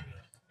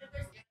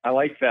 I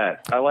like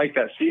that.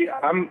 See,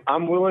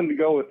 I'm willing to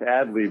go with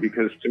Adley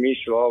because to me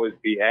she'll always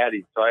be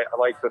Addie. So I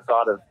like the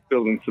thought of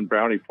building some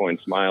brownie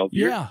points, Miles.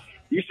 Yeah.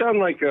 You sound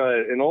like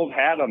an old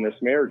hat on this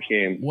marriage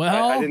game.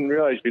 Well- I didn't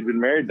realize you'd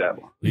been married that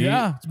long.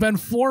 Yeah. It's been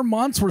 4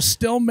 months. We're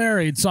still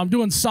married, so I'm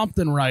doing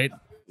something right.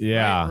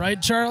 Yeah. Right,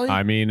 Charlie?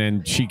 I mean,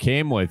 and she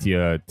came with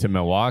you to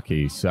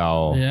Milwaukee,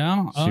 so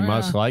Yeah. she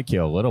must like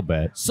you a little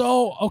bit.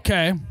 So,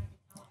 okay.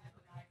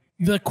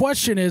 The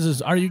question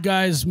is are you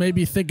guys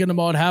maybe thinking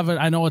about having,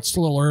 I know it's a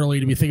little early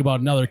to be thinking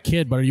about another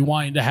kid, but are you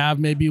wanting to have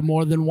maybe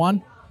more than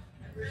one?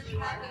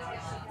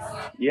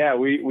 Yeah,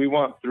 we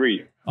want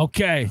three.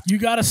 Okay. You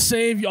got to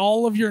save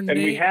all of your And name.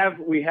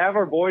 we have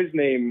our boy's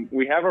name.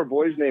 We have our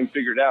boy's name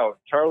figured out.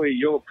 Charlie,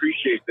 you'll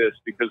appreciate this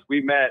because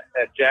we met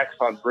at Jack's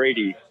on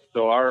Brady.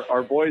 So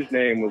our boy's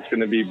name was going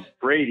to be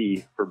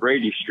Brady for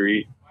Brady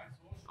Street.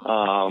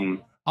 Oh,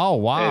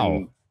 wow.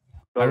 And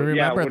so, I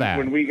remember that.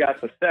 When we got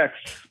the sex,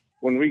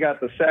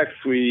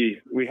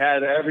 we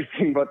had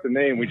everything but the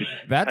name. We just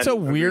That's had a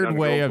to figure weird out the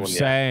way girls of one yet.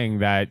 saying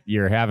that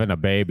you're having a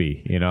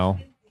baby,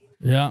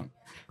 Yeah.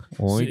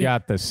 When we See-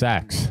 got the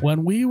sex.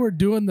 When we were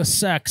doing the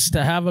sex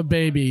to have a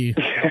baby,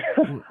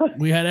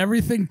 we had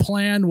everything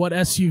planned, what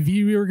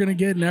SUV we were going to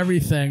get and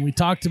everything. We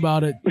talked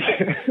about it.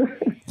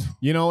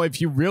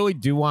 If you really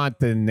do want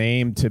the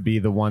name to be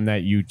the one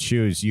that you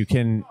choose, you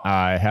can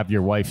have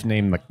your wife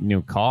name the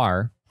new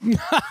car.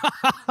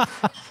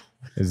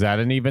 Is that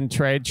an even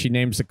trade? She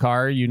names the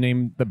car, you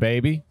name the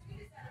baby?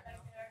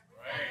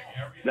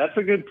 That's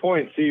a good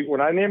point. See, when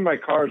I name my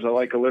cars, I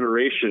like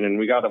alliteration, and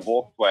we got a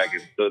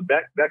Volkswagen. So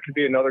that could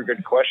be another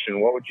good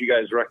question. What would you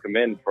guys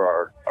recommend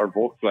for our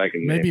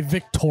Volkswagen Maybe name?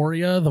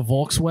 Victoria, the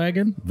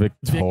Volkswagen.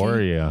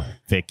 Victoria.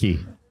 Vicky.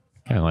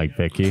 Kind of like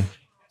Vicky.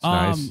 It's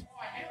nice.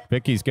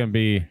 Vicky's going to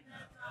be...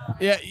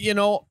 Yeah,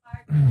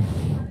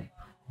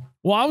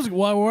 Well,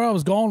 where I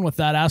was going with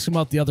that, asking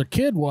about the other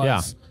kid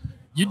was,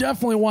 you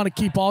definitely want to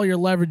keep all your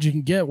leverage you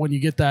can get when you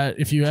get that,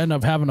 if you end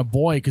up having a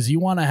boy, because you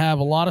want to have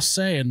a lot of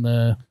say in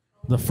the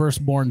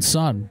firstborn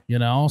son,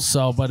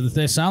 So, but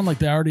they sound like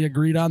they already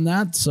agreed on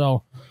that.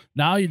 So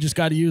now you just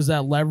got to use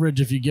that leverage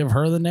if you give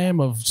her the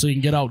name so you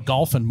can get out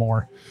golfing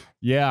more.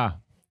 Yeah.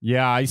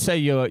 Yeah, I say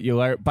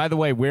you. By the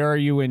way, where are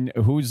you in?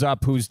 Who's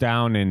up? Who's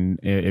down? And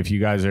if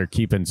you guys are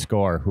keeping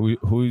score,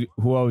 who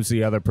owes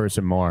the other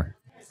person more?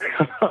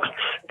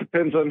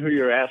 Depends on who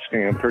you're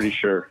asking. I'm pretty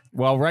sure.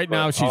 Well, right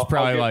now she's I'll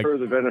probably give like, her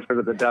the benefit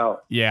of the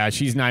doubt. yeah,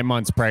 she's 9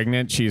 months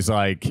pregnant. She's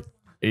like,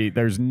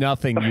 there's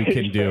nothing you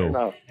can Fair do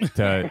enough.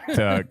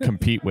 to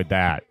compete with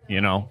that.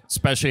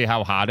 Especially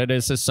how hot it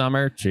is this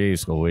summer.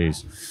 Jeez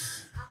Louise.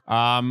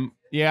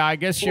 Yeah, I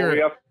guess Well,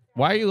 you're.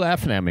 Why are you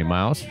laughing at me,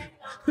 Miles?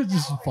 It's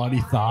just a funny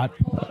thought.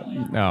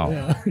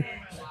 No.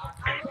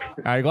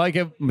 I like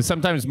it.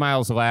 Sometimes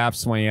Miles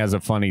laughs when he has a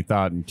funny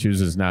thought and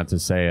chooses not to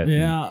say it.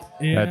 Yeah.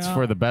 That's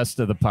for the best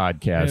of the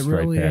podcast It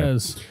really right there.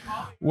 is.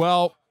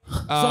 Well,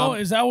 So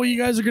is that what you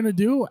guys are going to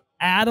do?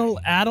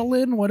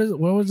 Adeline? What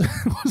was it?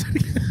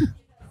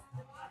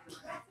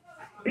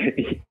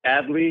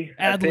 Adley,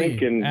 I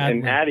think, and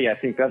Addie. I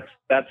think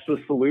that's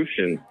the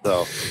solution.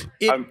 So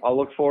I'll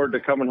look forward to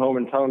coming home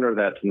and telling her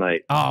that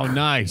tonight. Oh,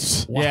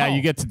 nice. Wow. Yeah,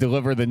 you get to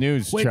deliver the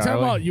news, Wait, Charlie.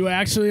 tell about you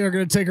actually are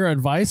going to take her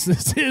advice?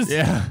 This is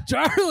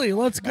Charlie.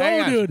 Let's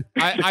go, dude.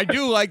 I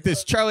do like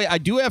this, Charlie. I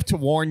do have to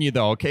warn you,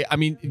 though. Okay, I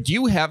mean, do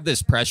you have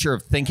this pressure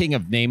of thinking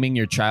of naming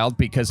your child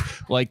because,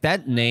 like,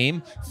 that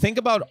name? Think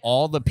about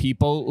all the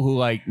people who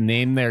like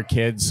name their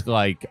kids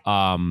like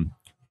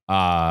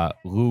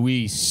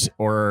Luis,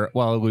 or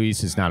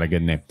Luis is not a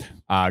good name.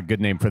 Good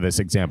name for this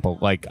example,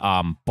 like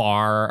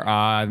Bar.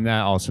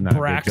 Also not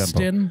Braxton a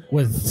good example.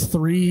 with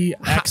 3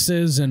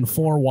 X's and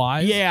 4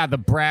 Y's. Yeah, the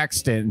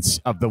Braxtons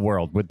of the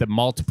world with the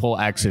multiple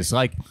X's.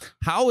 Like,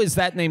 how is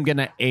that name going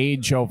to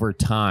age over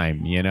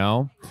time? You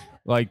know,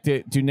 like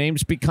do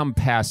names become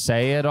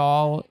passe at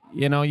all?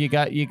 You know, you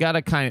got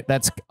to kind of.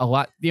 That's a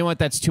lot. You know what?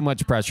 That's too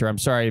much pressure. I'm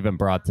sorry I even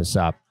brought this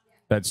up.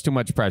 That's too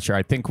much pressure.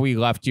 I think we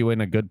left you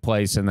in a good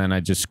place, and then I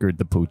just screwed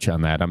the pooch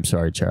on that. I'm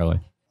sorry, Charlie.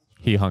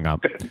 He hung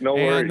up. No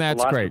worries. And that's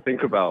Lots great. To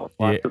think about.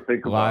 Lots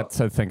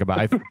to think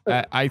about.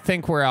 I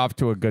think we're off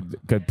to a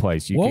good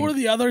place. What were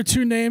the other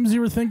 2 names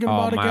you were thinking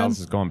about again? Miles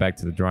is going back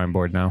to the drawing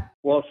board now.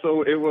 Well,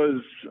 so it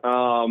was.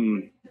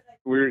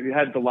 We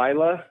had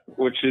Delilah,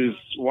 which is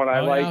what I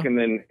like, and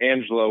then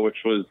Angela, which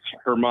was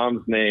her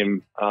mom's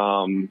name,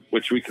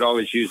 which we could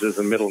always use as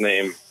a middle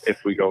name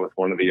if we go with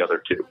one of the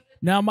other 2.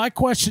 Now, my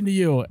question to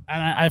you,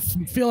 and I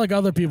feel like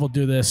other people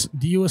do this,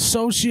 do you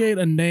associate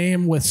a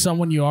name with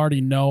someone you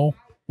already know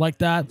like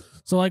that?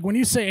 So, like, when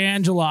you say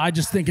Angela, I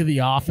just think of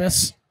The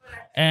Office,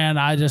 and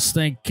I just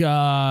think,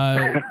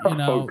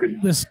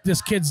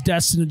 this kid's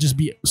destined to just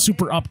be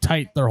super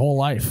uptight their whole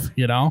life,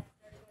 you know?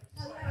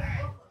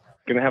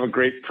 Gonna have a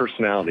great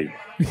personality.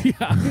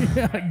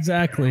 yeah,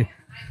 exactly.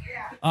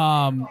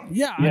 So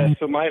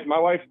my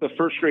wife's the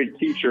first grade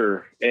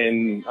teacher,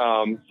 and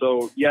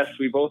so yes,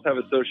 we both have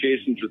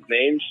associations with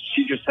names.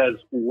 She just has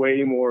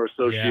way more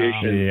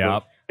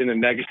associations in a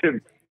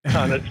negative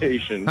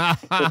connotation.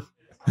 Oh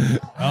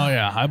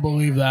yeah, I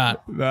believe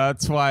that.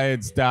 That's why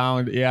it's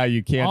down. Yeah,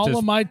 you can't. All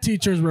of my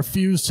teachers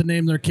refuse to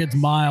name their kids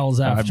Miles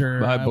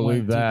after I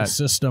believe went that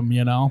through the system.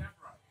 You know,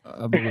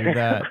 I believe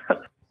that.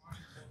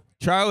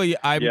 Charlie,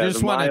 the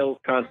Miles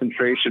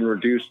concentration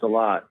reduced a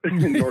lot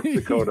in North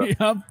Dakota.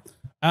 Yep.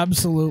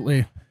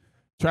 Absolutely.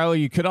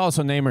 Charlie, you could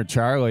also name her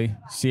Charlie,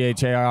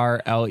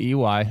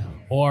 Charley,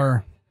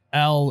 or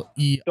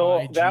Leigh.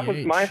 So that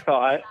was my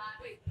thought.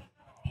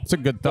 It's a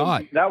good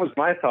thought. So that was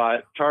my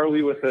thought.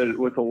 Charlie with a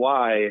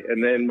Y,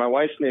 and then my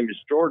wife's name is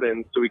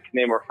Jordan, so we can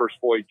name our first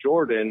boy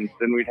Jordan.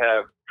 Then we'd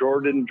have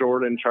Jordan,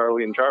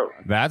 Charlie, and Charlie.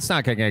 That's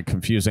not going to get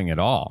confusing at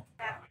all.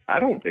 I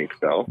don't think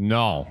so.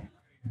 No.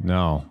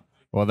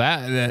 Well,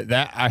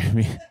 that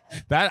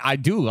I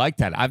do like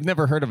that. I've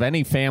never heard of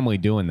any family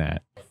doing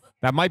that.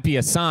 That might be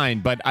a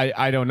sign, but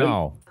I don't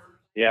know.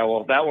 Yeah,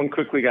 well, that one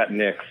quickly got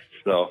nixed.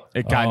 So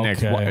it got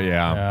nixed. Well,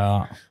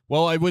 yeah.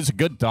 Well, it was a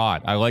good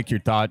thought. I like your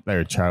thought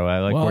there, Charlie. I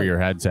like where your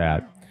head's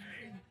at.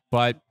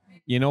 But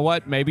you know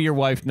what? Maybe your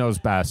wife knows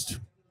best.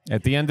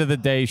 At the end of the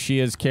day, she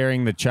is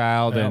carrying the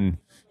child, and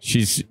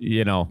she's,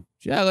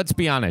 let's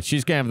be honest.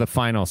 She's going to have the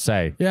final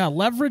say. Yeah,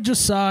 leverage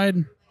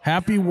aside,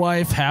 happy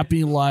wife,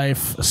 happy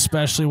life,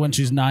 especially when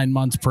she's 9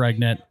 months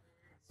pregnant.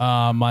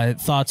 My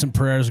thoughts and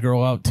prayers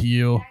go out to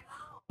you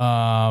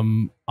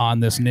on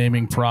this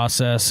naming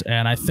process,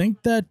 and I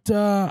think that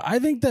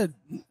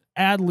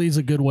Adley's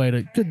a good way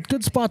to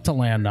good spot to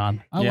land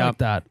on. I like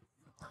that.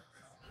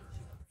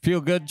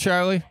 Feel good,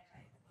 Charlie?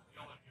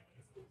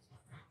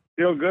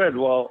 Feel good.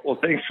 Well,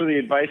 thanks for the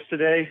advice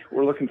today.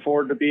 We're looking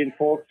forward to being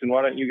folks, and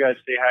why don't you guys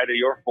say hi to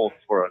your folks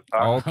for us?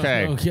 Huh?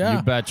 Okay,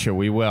 you betcha,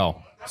 we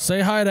will. Say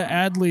hi to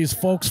Adley's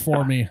folks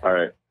for me. All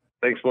right.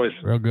 Thanks, boys.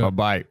 Real good.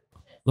 Bye-bye.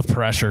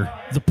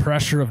 The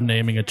pressure of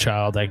naming a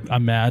child, I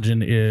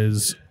imagine,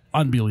 is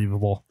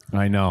unbelievable.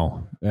 I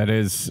know that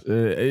is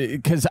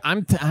because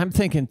I'm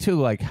thinking too,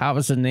 like, how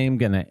is the name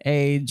gonna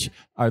age?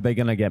 Are they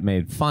gonna get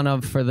made fun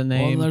of for the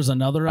name? Well, there's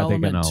another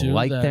element Are they gonna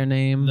like their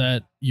name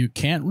that you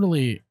can't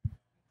really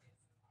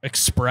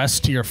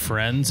express to your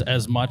friends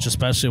as much,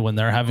 especially when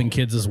they're having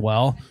kids as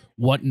well,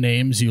 what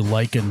names you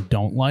like and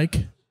don't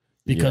like.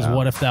 Because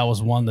what if that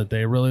was one that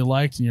they really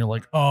liked and you're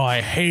like, oh, I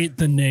hate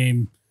the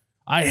name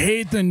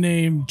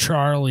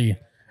Charlie.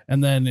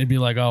 And then it'd be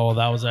like, oh, well,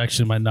 that was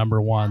actually my number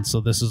one.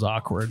 So this is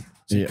awkward.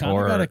 So you kind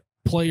of got to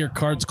play your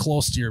cards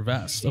close to your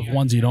vest of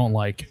ones you don't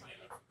like.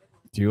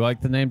 Do you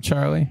like the name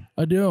Charlie?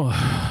 I do,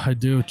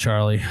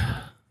 Charlie.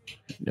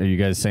 Are you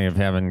guys thinking of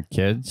having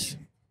kids?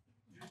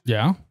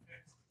 Yeah.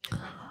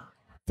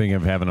 Thinking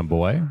of having a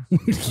boy?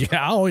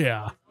 Yeah. Oh,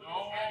 yeah.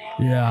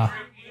 Yeah.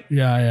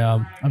 Yeah, I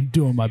am. I'm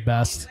doing my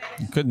best.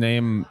 You could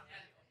name.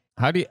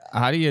 How do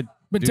you?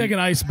 Been taking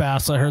ice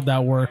baths. I heard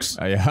that works.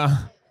 Yeah.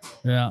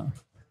 Yeah.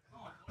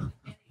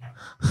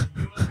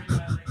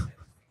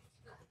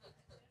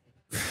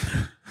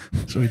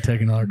 Should we take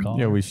another call?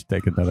 Yeah, we should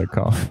take another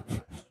call.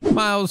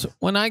 Miles,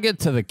 when I get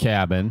to the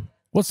cabin,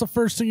 What's the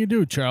first thing you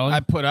do, Charlie?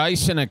 I put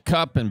ice in a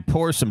cup and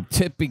pour some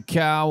Tippy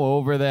Cow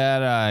over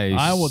that ice.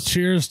 I will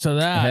cheers to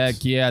that.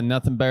 Heck yeah,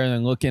 nothing better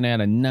than looking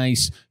at a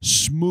nice,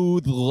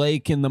 smooth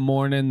lake in the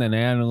morning than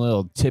adding a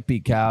little Tippy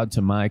Cow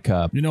to my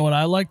cup. You know what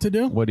I like to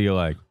do? What do you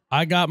like?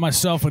 I got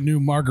myself a new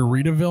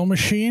Margaritaville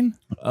machine.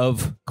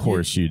 Of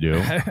course you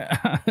do.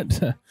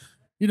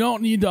 You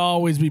don't need to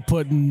always be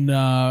putting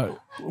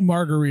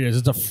margaritas.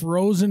 It's a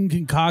frozen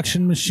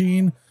concoction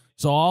machine.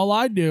 So all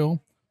I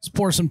do is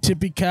pour some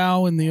Tippy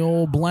Cow in the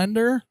old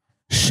blender,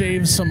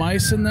 shave some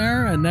ice in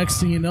there, and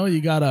next thing you know,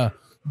 you got a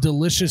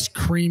delicious,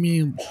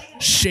 creamy,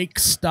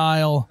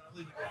 shake-style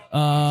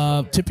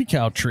Tippy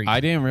Cow treat. I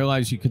didn't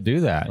realize you could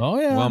do that. Oh,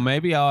 yeah. Well,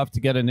 maybe I'll have to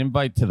get an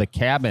invite to the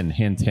cabin,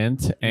 hint,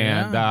 hint,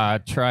 and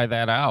try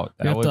that out.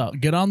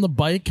 Get on the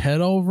bike,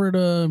 head over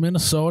to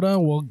Minnesota.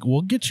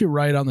 We'll get you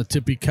right on the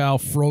Tippy Cow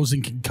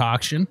frozen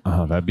concoction.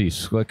 Oh, that'd be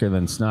slicker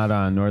than snot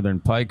on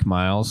Northern Pike,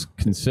 Miles.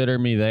 Consider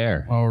me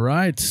there. All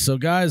right. So,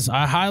 guys,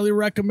 I highly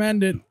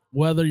recommend it,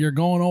 whether you're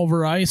going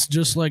over ice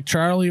just like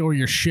Charlie or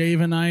you're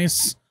shaving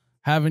ice,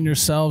 having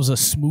yourselves a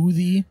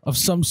smoothie of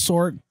some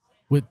sort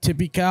with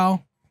Tippy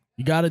Cow.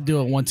 You got to do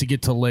it once you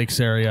get to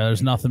Lakes area.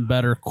 There's nothing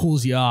better.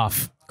 Cools you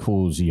off.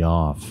 Cools you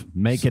off.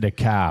 Make it a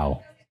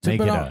cow. Tip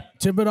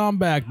it on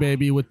back,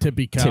 baby, with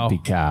Tippy Cow. Tippy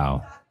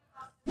Cow.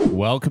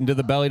 Welcome to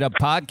the Bellied Up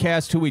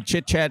Podcast. Who we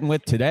chit-chatting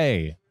with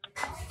today?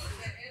 Hi,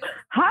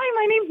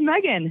 my name's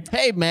Megan.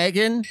 Hey,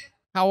 Megan.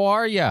 How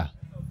are you? I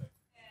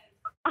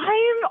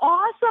am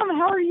awesome.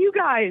 How are you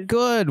guys?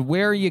 Good.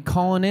 Where are you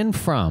calling in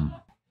from?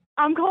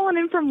 I'm calling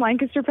in from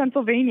Lancaster,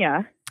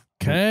 Pennsylvania.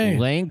 Okay.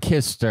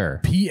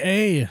 Lancaster.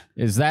 PA.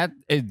 Does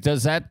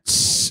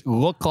that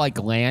look like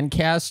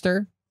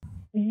Lancaster?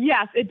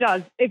 Yes, it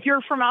does. If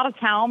you're from out of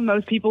town,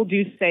 most people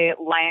do say it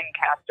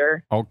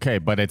Lancaster. Okay,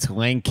 but it's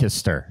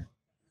Lancaster.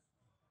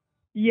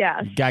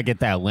 Yes. You gotta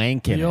get that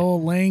Lank in The it.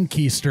 old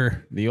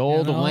Lancaster. The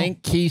old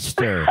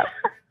Lancaster.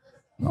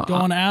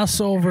 Going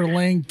ass over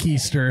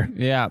Lancaster.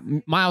 Yeah.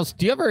 Miles,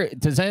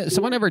 does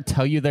someone ever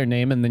tell you their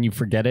name and then you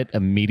forget it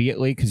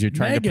immediately because you're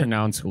trying to Megan.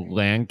 pronounce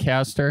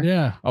Lancaster?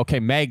 Yeah. Okay,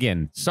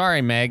 Megan.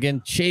 Sorry, Megan.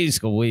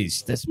 Jeez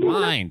Louise, this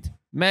mind.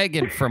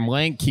 Megan from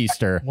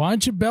Lancaster. Why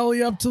don't you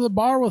belly up to the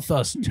bar with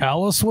us?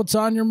 Tell us what's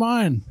on your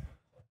mind.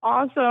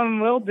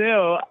 Awesome. Will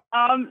do.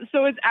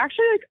 So it's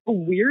actually like a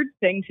weird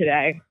thing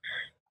today.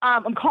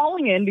 I'm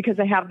calling in because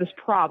I have this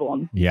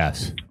problem.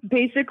 Yes.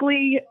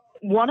 Basically,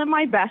 one of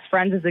my best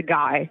friends is a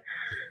guy,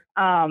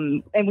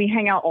 and we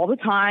hang out all the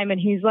time, and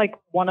he's like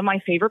one of my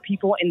favorite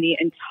people in the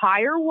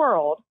entire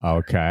world.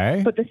 Okay.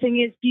 But the thing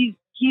is,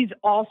 he's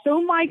also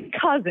my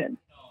cousin.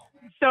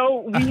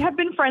 So we have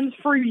been friends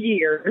for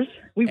years.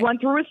 We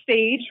went through a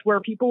stage where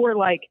people were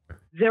like,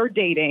 they're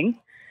dating.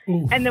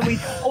 Ooh. And then we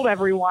told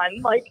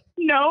everyone, like,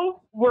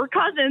 no, we're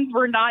cousins.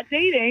 We're not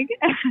dating.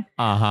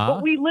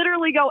 But we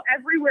literally go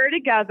everywhere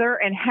together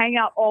and hang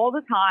out all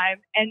the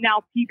time. And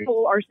now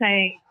people are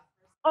saying,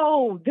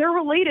 oh, they're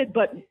related,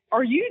 but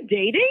are you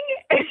dating?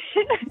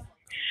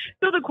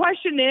 So the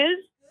question is,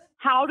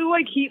 how do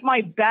I keep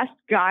my best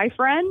guy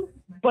friend,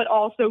 but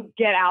also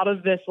get out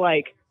of this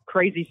like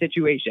crazy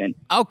situation?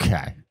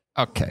 Okay.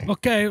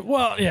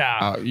 Well,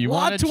 yeah. You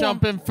want to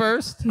jump in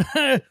first?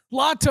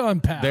 Lot to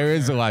unpack. There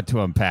is a lot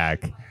to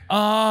unpack.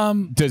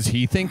 Does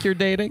he think you're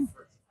dating?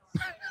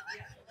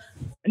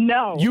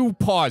 No. You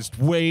paused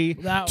way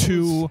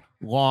too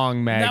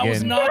long,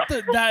 Megan.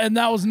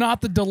 That was not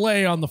the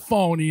delay on the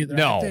phone either.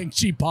 No. I think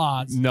she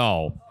paused.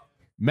 No.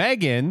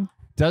 Megan,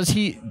 does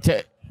he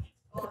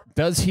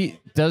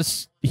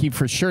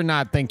for sure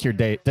not think you're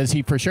dating? Does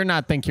he for sure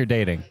not think you're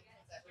dating?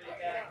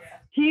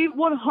 He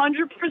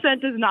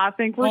 100% does not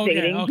think we're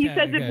dating. He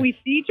says if we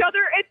see each other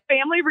at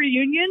family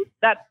reunions,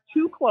 that's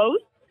too close.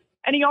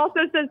 And he also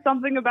says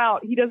something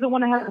about he doesn't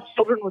want to have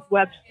children with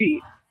webbed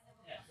feet.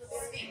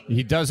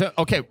 He doesn't.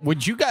 Okay,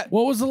 would you guys?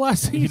 What was the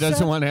last thing he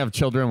doesn't want to have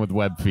children with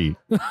web feet.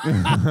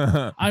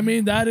 I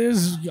mean, that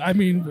is,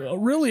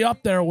 really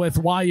up there with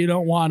why you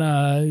don't want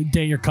to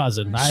date your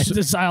cousin.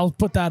 I'll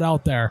put that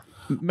out there.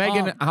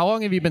 Megan, how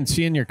long have you been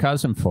seeing your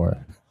cousin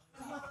for?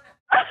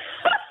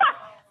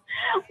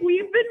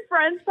 We've been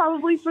friends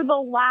probably for the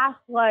last,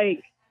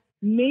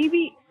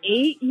 maybe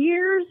 8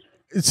 years.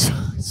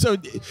 So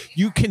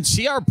you can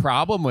see our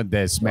problem with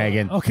this,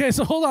 Megan. Okay,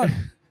 so hold on.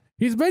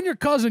 He's been your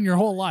cousin your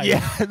whole life.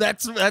 Yeah,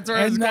 that's where I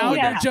was and now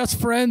going. you're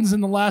just friends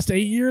in the last 8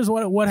 years.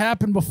 What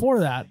happened before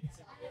that?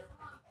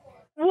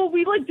 Well,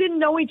 we didn't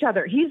know each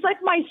other. He's like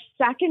my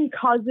second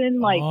cousin,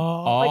 it's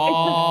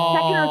the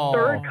second or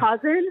third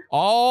cousin.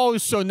 Oh,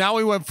 so now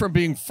we went from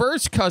being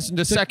first cousin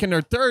to second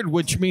or third,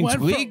 which means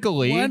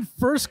legally went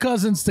first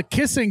cousins to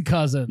kissing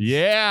cousins.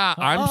 Yeah,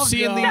 I'm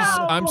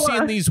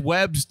seeing these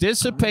webs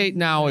dissipate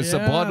now as the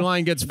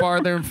bloodline gets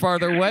farther and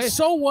farther away.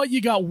 So what?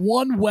 You got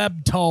one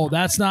web toe.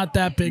 That's not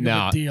that big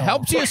of a deal.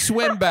 Helps you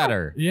swim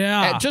better.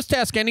 Yeah. Just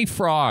ask any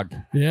frog.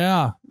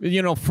 Yeah.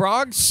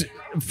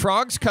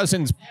 Frogs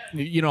cousins,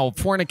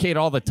 fornicate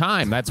all the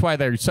time. That's why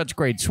they're such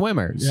great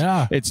swimmers.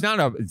 Yeah. It's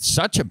not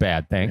such a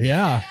bad thing.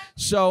 Yeah.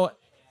 So,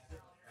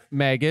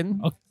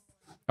 Megan,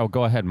 Oh,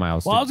 go ahead,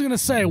 Miles. Well, I was going to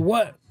say,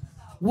 why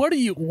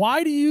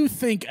do you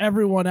think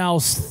everyone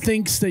else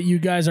thinks that you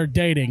guys are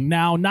dating?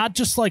 Now, not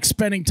just like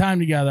spending time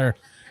together.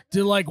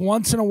 Do like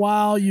once in a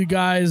while you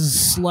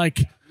guys like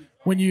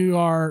when you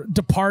are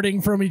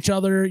departing from each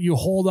other, you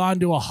hold on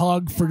to a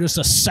hug for just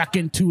a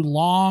second too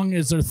long?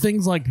 Is there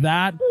things like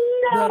that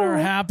that are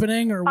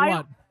happening or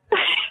what?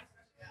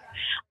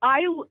 I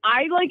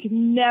like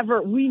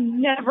we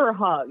never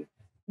hug.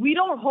 We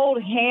don't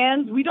hold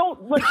hands. We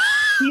don't like,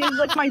 he is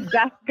like my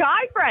best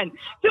guy friend.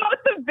 So at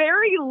the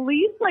very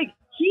least, like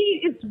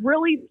he is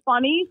really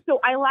funny. So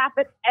I laugh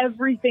at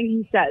everything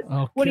he says.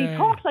 Okay. When he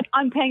talks, like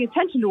I'm paying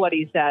attention to what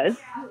he says.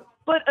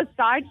 But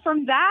aside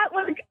from that,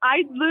 like I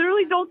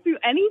literally don't do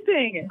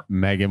anything.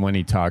 Megan, when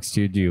he talks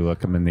to you, do you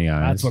look him in the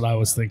eyes? That's what I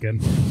was thinking.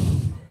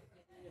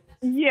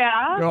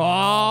 Yeah.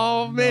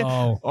 Oh, man.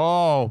 No.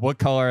 Oh, what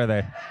color are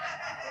they?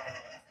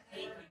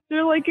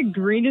 They're like a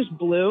greenish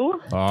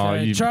blue. Oh,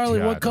 Okay, you Charlie,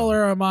 what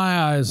color are my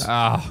eyes?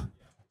 Oh,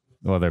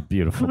 well, they're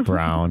beautiful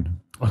brown.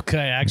 Okay,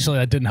 actually,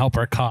 that didn't help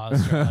our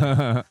cause.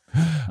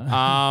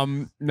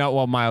 No,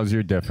 well, Miles,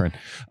 you're different.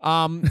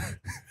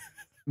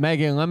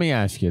 Megan, let me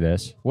ask you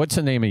this: what's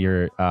the name of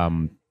your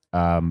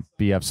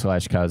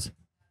BF/cuz?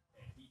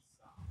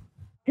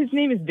 His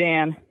name is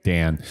Dan.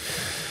 Dan.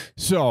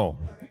 So,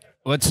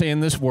 let's say in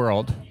this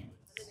world,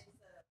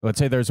 let's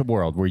say there's a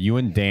world where you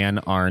and Dan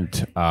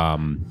aren't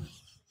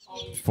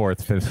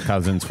fourth, fifth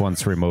cousins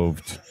once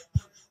removed.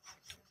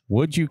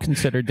 Would you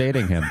consider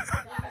dating him?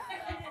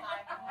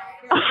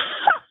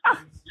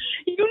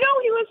 You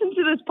know he listens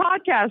to this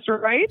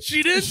podcast, right?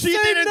 She didn't say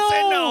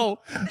no.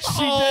 She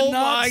did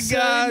not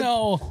say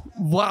no.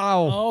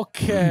 Wow.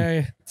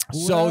 Okay.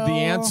 So the Well,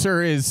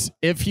 answer is,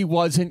 if he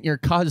wasn't your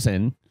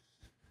cousin,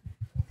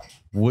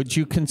 would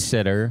you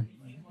consider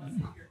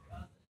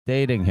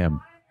dating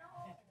him?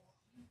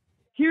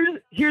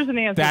 Here's an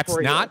answer That's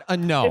for you. not a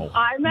no, If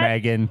I met-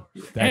 Megan.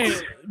 Hey,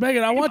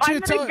 Megan, I want you to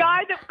tell a guy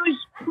that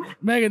was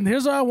Megan,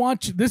 here's what I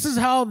want you. This is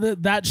how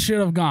that should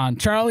have gone.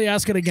 Charlie,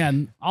 ask it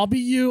again. I'll be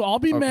you. I'll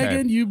be Okay.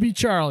 Megan. You be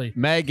Charlie.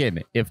 Megan,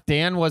 if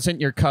Dan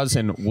wasn't your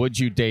cousin, would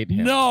you date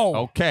him? No.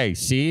 Okay,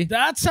 see?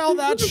 That's how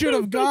that should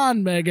have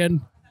gone,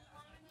 Megan.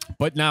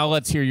 But now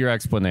let's hear your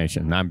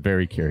explanation. I'm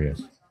very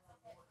curious.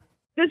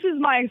 this is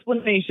my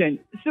explanation.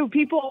 So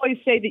people always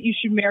say that you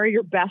should marry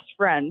your best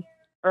friend.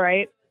 All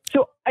right.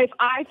 So if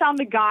I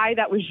found a guy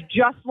that was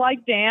just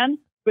like Dan,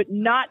 but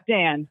not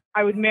Dan,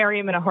 I would marry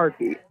him in a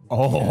heartbeat.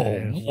 Oh,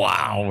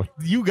 wow.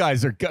 You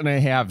guys are going to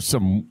have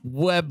some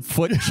web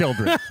foot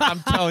children.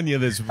 I'm telling you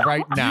this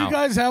right now. Do you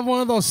guys have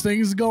one of those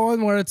things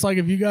going where it's like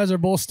if you guys are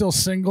both still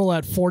single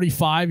at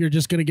 45, you're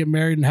just going to get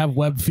married and have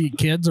web feet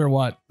kids or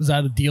what? Is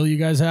that a deal you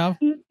guys have?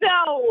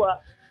 No.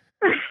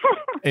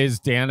 Is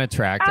Dan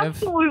attractive?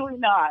 Absolutely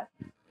not.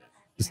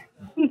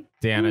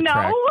 Dan No.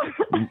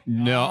 attractive?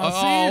 No. see?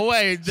 Oh,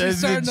 wait. She's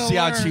starting to See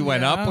how she learn,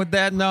 went yeah. up with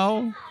that?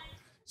 No.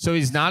 So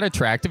he's not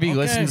attractive. He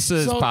listens to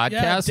this so,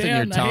 podcast,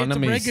 Dan, and you're telling I hate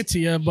him to break he's. it to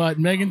you, but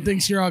Megan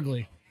thinks you're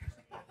ugly.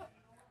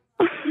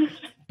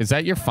 Is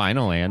that your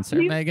final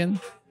answer, Megan?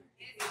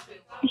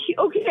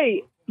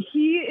 Okay.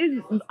 He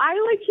is.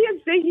 I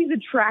can't say he's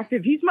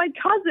attractive. He's my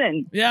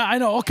cousin. Yeah, I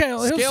know. Okay,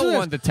 here's Scale this.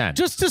 1 to 10.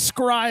 Just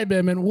describe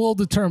him, and we'll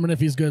determine if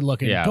he's good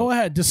looking. Yeah. Go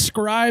ahead.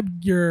 Describe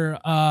your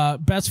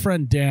best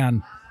friend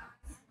Dan.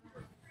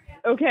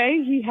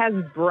 Okay. He has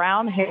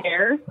brown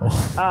hair,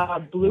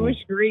 bluish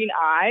green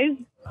eyes.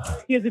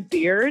 He has a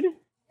beard.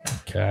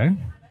 Okay.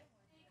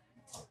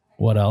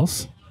 What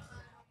else?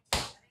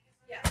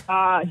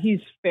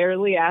 He's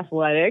fairly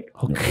athletic.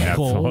 Okay.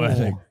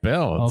 Athletic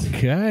build.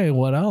 Okay.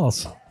 What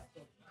else?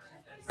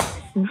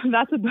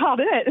 That's about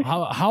it.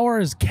 How are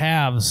his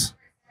calves?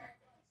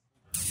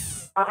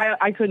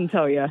 I couldn't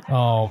tell you.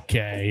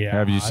 Okay. Yeah.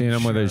 Have you seen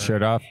him with his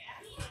shirt off?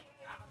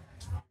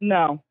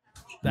 No.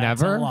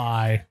 That's Never? a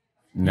lie.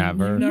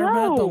 Never. You've never been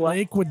at the No.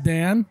 lake with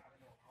Dan?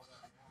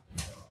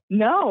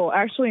 No,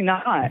 actually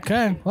not.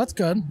 Okay, that's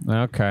good.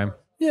 Okay.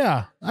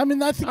 Yeah, I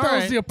mean, I think All that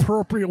was right. the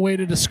appropriate way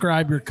to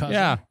describe your cousin.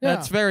 Yeah,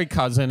 that's very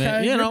cousin.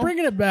 Okay, You you're know.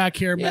 bringing it back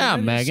here, Megan. Yeah,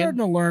 You're Megan. starting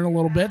to learn a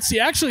little bit. See,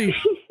 actually,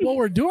 what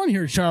we're doing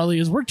here, Charlie,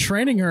 is we're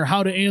training her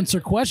how to answer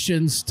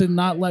questions to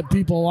not let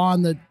people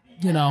on that,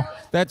 you know.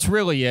 That's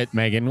really it,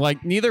 Megan.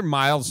 Like, neither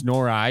Miles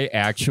nor I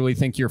actually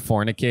think you're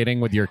fornicating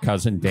with your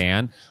cousin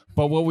Dan.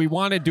 But what we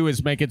want to do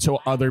is make it so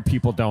other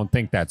people don't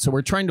think that. So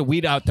we're trying to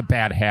weed out the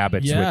bad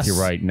habits Yes, with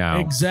you right now.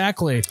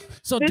 Exactly.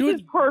 So This do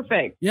is it.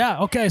 perfect. Yeah,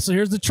 okay, so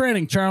here's the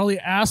training. Charlie,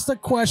 ask the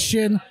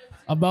question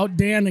about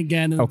Dan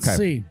again and Okay.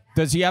 see.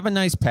 Does he have a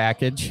nice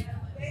package?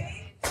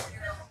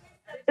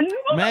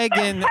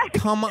 Megan,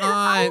 come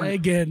on.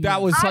 Megan.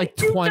 That was like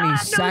I do 20 not know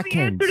the seconds.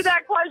 answer to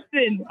that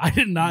question. I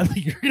did not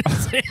think you were going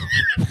to say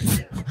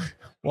that.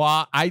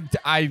 Well,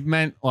 I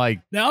meant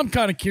like, Now I'm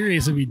kind of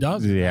curious if he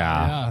does.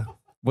 yeah.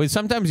 Well,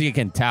 sometimes you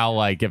can tell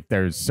like if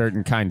there's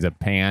certain kinds of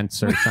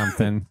pants or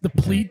something. The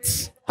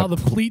pleats. How the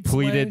pleats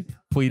lay.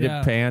 pleated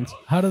Yeah. pants.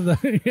 How do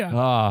the yeah?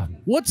 Ah,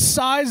 What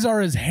size are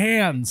his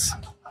hands?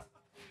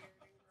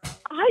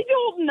 I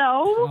don't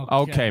know.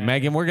 Okay,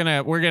 Megan, we're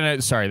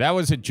gonna. Sorry, that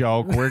was a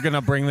joke. We're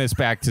gonna bring this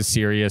back to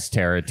serious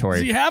territory.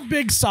 Does he have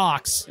big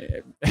socks?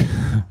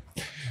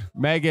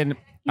 Megan,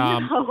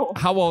 No.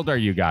 how old are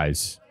you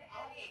guys?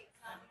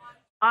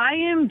 I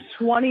am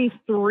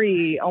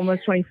 23,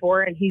 almost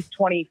 24, and he's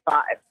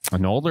 25.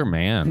 An older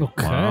man.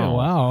 Okay,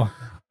 wow.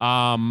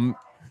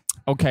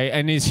 Okay,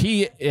 and has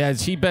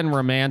he been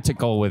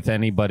romantical with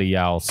anybody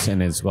else in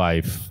his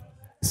life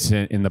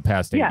in the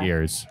past 8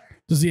 years?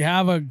 Does he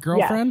have a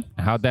girlfriend?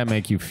 Yeah. How'd that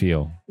make you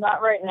feel?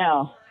 Not right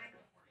now.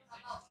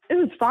 It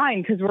was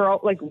fine because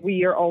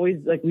we are always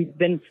like we've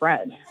been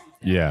friends.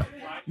 Yeah.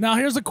 Now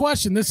here's a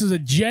question. This is a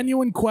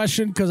genuine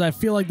question because I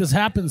feel like this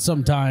happens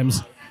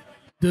sometimes.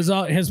 Does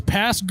his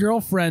past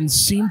girlfriend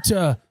seem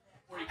to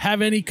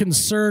have any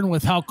concern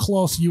with how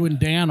close you and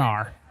Dan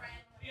are?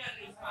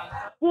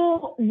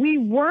 Well, we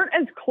weren't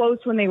as close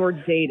when they were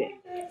dating.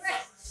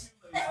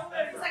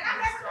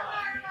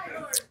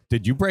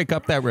 Did you break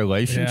up that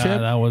relationship? Yeah,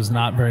 that was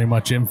not very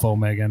much info,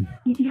 Megan.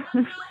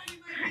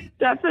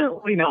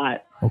 Definitely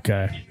not.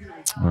 Okay.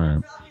 All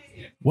right.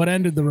 What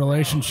ended the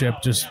relationship?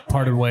 Just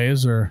parted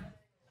ways or?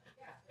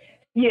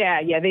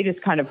 Yeah, they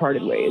just kind of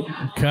parted ways.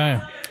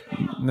 Okay.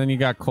 And then you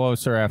got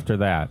closer after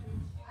that.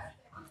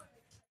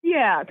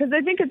 Yeah, because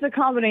I think it's a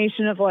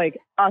combination of like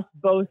us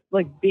both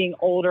like being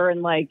older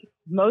and like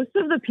most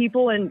of the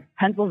people in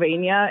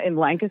Pennsylvania in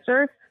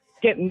Lancaster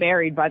get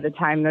married by the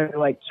time they're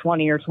like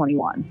 20 or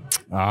 21.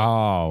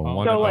 Oh,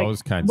 one of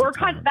those kinds we're of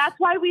kind times. that's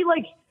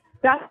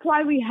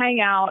why we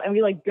hang out and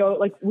we like go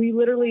like we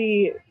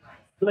literally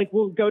like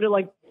we'll go to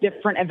like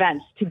different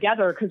events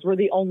together because we're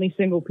the only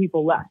single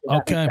people left.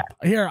 Okay.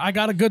 Here, I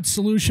got a good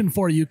solution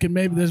for you. You can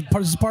maybe this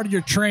is part of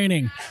your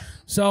training.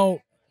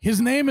 So his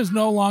name is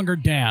no longer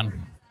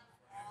Dan.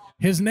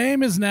 His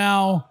name is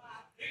now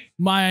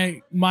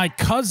my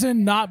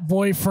cousin, not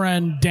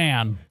boyfriend,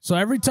 Dan. So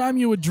every time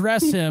you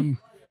address him,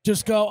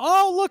 just go,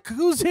 oh, look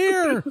who's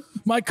here.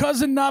 My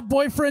cousin, not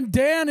boyfriend,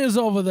 Dan is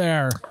over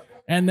there.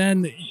 And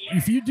then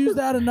if you do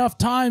that enough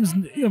times,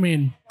 I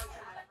mean,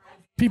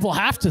 people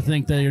have to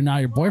think that you're not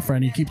your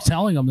boyfriend. You keep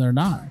telling them they're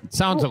not. It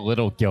sounds a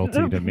little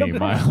guilty to me,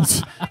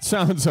 Miles. I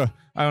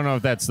don't know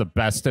if that's the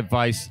best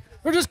advice.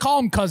 Or just call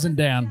him Cousin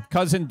Dan.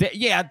 Cousin Dan.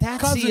 Yeah,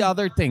 that's the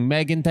other thing,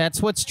 Megan.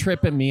 That's what's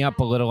tripping me up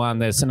a little on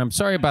this. And I'm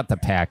sorry about the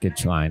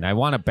package line. I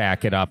want to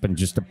back it up and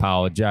just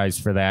apologize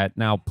for that.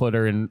 Now put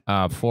her in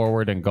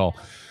forward and go.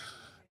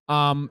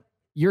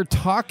 You're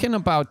talking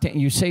about,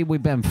 you say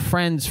we've been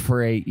friends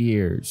for 8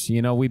 years.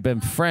 You know, we've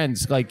been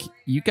friends. Like,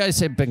 you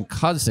guys have been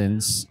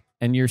cousins,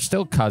 and you're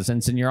still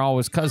cousins, and you're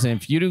always cousin.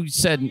 If you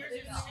said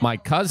my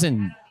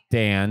cousin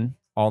Dan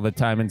all the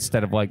time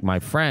instead of like my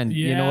friend,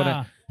 you know what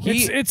I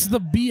It's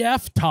the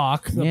BF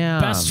talk, the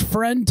best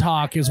friend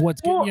talk is what's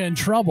getting you in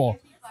trouble.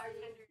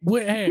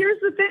 Hey. Here's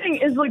the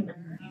thing is like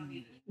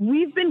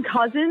we've been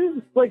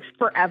cousins like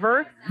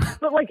forever,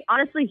 but like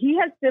honestly, he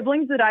has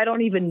siblings that I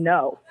don't even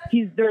know.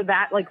 They're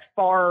that like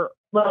far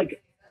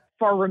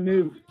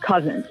removed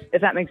cousins,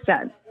 if that makes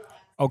sense.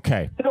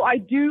 Okay. So I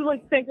do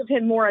like think of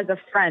him more as a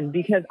friend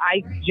because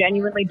I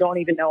genuinely don't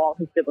even know all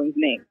his siblings'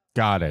 names.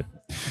 Got it.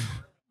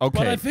 Okay.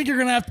 But I think you're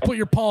going to have to put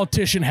your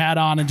politician hat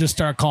on and just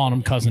start calling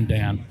him Cousin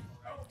Dan.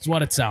 That's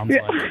what it sounds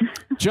like.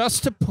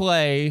 Just to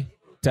play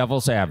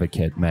devil's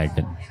advocate,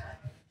 Megan,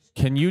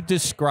 can you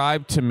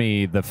describe to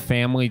me the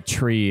family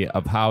tree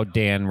of how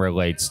Dan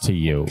relates to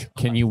you?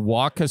 Can you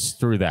walk us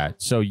through that?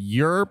 So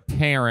your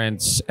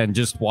parents, and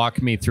just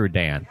walk me through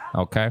Dan,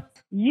 okay?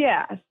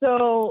 Yeah.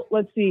 So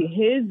let's see.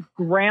 His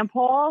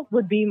grandpa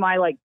would be my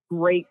like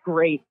great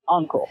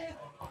uncle.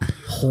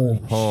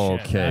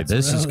 Okay,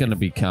 this is going to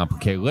be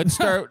complicated. Let's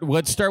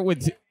start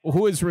with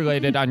who is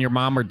related on your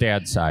mom or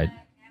dad's side.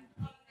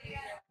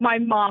 My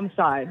mom's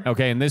side.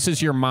 Okay, and this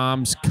is your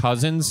mom's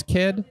cousin's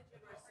kid?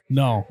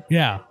 No.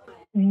 Yeah.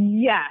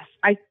 Yes,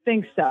 I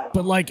think so.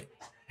 But like,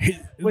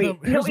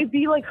 it'd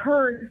be like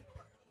her.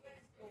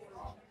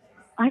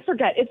 I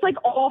forget. It's like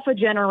off a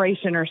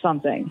generation or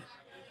something.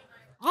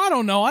 I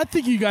don't know. I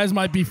think you guys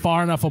might be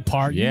far enough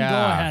apart. Yeah. You can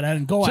go ahead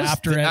and go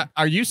after it.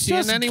 Are you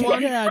seeing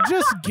anyone?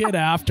 Just get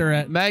after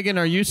it. Megan,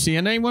 are you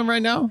seeing anyone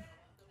right now?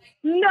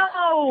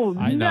 No,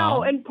 I know.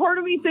 no. And part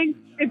of me thinks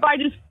if I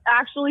just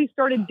actually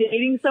started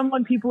dating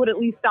someone, people would at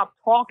least stop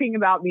talking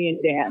about me and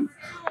Dan.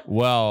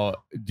 Well,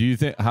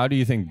 how do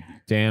you think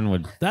Dan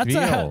would feel?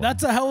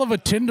 That's a hell of a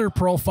Tinder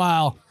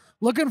profile.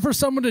 Looking for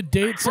someone to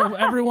date so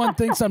everyone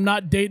thinks I'm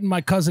not dating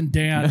my cousin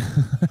Dan.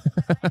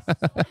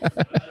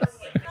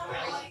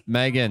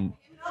 Megan,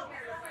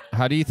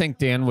 how do you think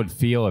Dan would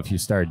feel if you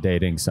started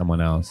dating someone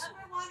else?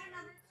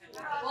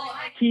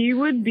 He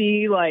would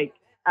be like,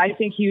 I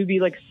think he would be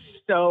like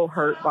so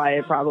hurt by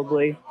it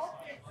probably.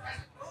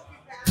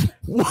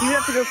 You'd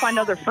have to go find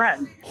other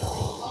friends.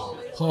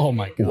 Oh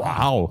my God.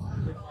 Wow.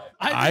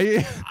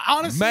 I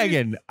honestly,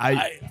 Megan,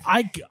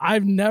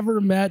 I've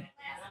never met,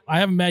 I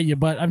haven't met you,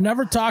 but I've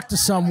never talked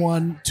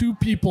to two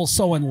people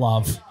so in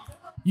love.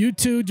 You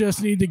two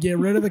just need to get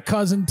rid of the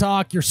cousin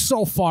talk. You're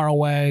so far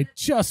away.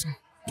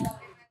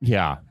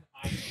 Yeah.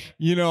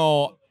 You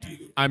know,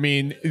 I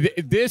mean,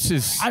 this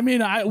is. I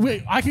mean,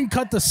 I can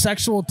cut the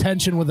sexual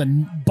tension with a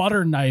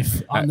butter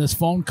knife on this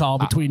phone call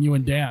between you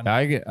and Dan.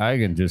 I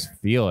can just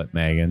feel it,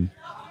 Megan.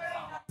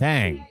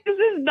 Dang. This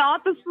is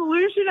not the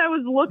solution I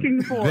was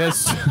looking for.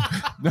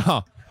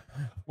 No.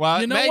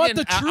 Well, you know Megan, what?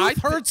 The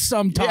truth hurts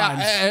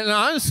sometimes. Yeah, and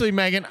honestly,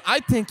 Megan, I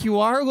think you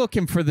are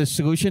looking for the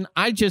solution.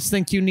 I just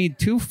think you need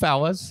two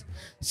fellas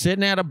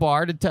sitting at a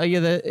bar to tell you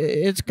that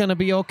it's going to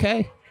be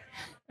okay.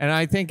 And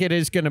I think it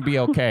is going to be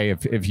okay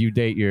if you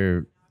date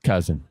your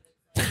cousin.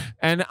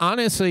 And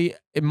honestly,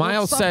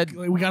 Miles said...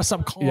 We got to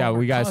stop calling Yeah,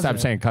 we got to stop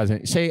cousin. saying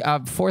cousin. Say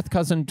fourth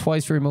cousin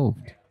twice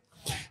removed.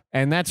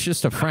 And that's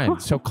just a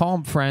friend. So call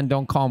him friend,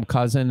 don't call him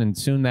cousin. And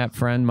soon that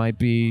friend might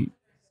be...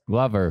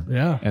 lover.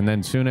 Yeah. And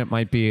then soon it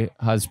might be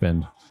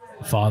husband.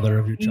 Father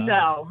of your child.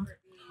 No.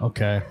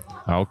 Okay.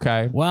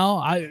 Well,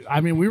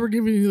 I mean, we were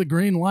giving you the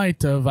green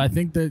light of, I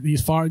think that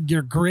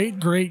your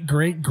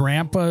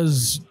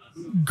great-great-great-grandpa's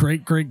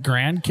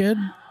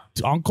great-great-grandkid,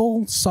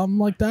 uncle, something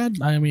like that.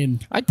 I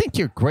mean, I think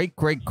your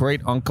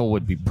great-great-great-uncle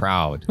would be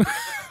proud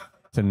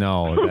to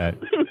know that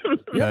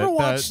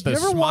the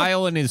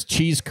smile in his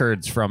cheese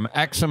curds from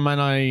X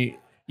amount of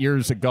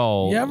years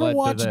ago. You ever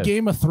watched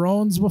Game of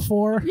Thrones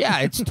before? Yeah,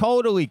 it's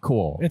totally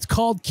cool. It's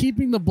called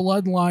Keeping the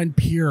Bloodline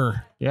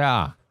Pure.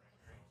 Yeah.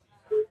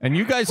 And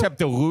you guys have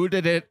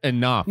diluted it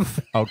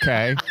enough,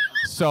 okay?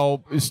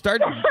 So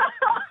start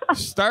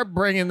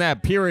bringing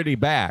that purity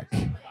back,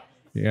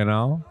 you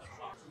know?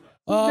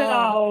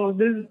 No,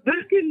 this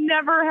could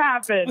never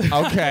happen.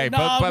 Okay,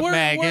 No, but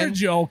Megan. We're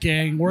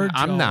joking.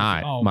 I'm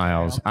not, Oh,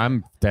 Miles. okay.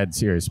 I'm dead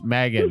serious.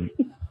 Megan,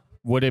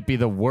 would it be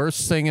the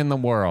worst thing in the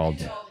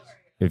world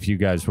if you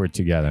guys were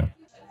together?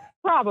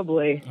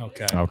 Probably.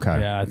 Okay.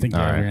 Yeah, I think you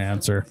have your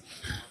answer.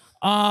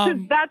 'Cause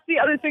that's the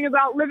other thing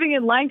about living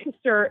in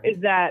Lancaster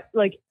is that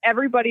like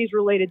everybody's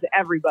related to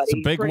everybody. It's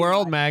a big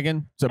world,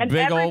 Megan. It's a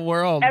big old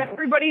world.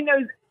 Everybody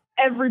knows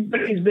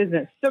everybody's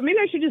business. So maybe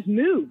I should just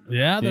move.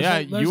 Yeah.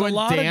 There's you a and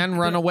lot Dan of,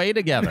 run away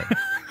together.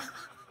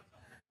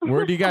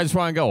 Where do you guys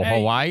want to go? Hey,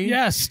 Hawaii?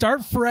 Yeah,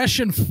 start fresh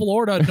in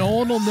Florida. No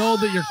one will know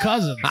that you're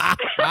cousins.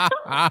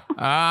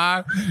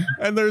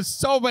 And there's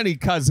so many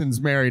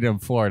cousins married in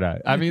Florida.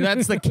 I mean,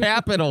 that's the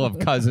capital of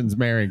cousins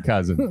marrying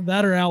cousins.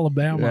 That or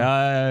Alabama.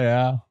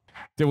 Yeah.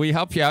 Did we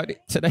help you out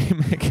today,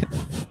 Megan?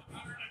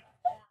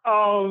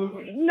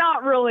 Oh,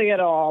 not really at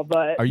all.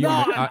 But Are you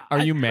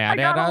mad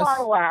I at got a lot us?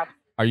 of laughs.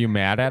 Are you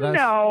mad at us?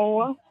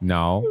 No.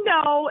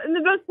 And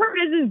the best part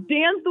is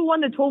Dan's the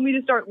one that told me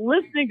to start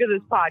listening to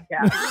this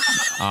podcast.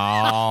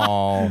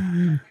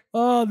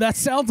 Oh, that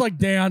sounds like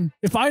Dan.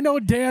 If I know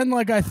Dan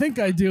like I think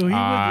I do,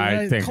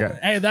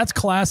 hey, that's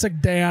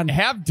classic Dan.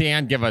 Have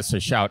Dan give us a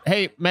shout.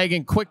 Hey,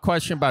 Megan, quick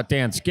question about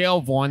Dan. Scale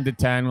of 1 to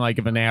 10, like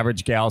if an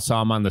average gal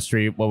saw him on the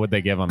street, what would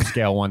they give him?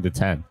 Scale 1 to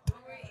 10.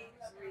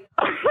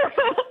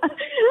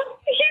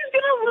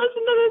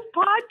 Listen to this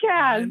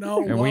podcast. I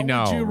know. And we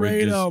know. Would you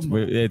rate him?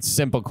 It's a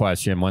simple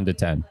question, 1 to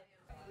 10.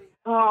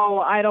 Oh,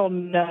 I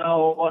don't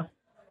know.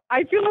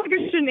 I feel like I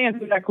shouldn't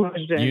answer that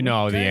question. You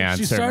know the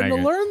answer. She's starting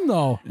Megan. to learn,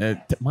 though.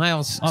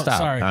 Miles, stop.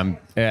 Sorry. I'm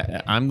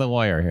the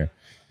lawyer here.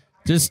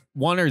 Just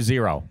 1 or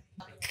 0.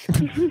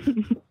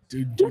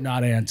 Dude, do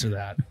not answer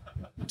that.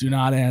 Do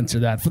not answer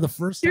that. For the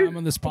first time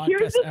on this podcast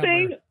Here's the ever.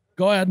 thing.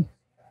 Go ahead.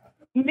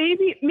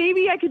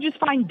 Maybe I could just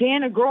find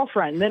Dan a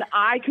girlfriend. Then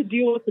I could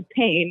deal with the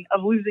pain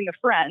of losing a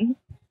friend.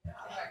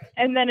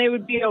 And then it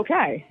would be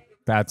okay.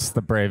 That's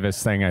the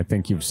bravest thing I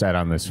think you've said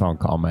on this phone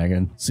call,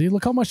 Megan. See,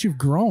 look how much you've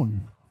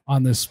grown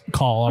on this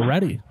call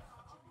already.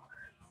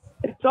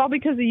 It's all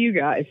because of you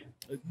guys.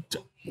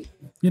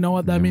 You know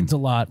what? That means a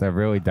lot. That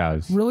really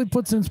does. Really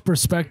puts into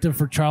perspective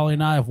for Charlie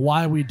and I of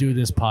why we do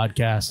this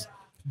podcast.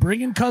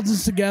 Bringing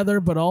cousins together,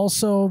 but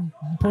also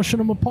pushing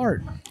them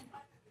apart. That's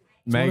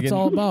Megan, what it's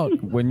all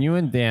about. When you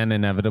and Dan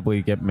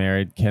inevitably get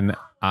married, can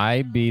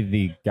I be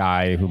the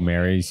guy who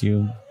marries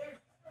you?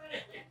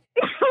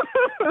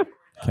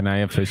 Can I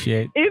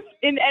officiate? If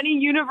in any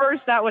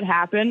universe that would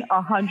happen,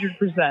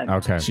 100%.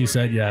 Okay. She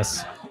said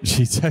yes.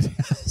 She said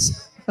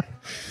yes.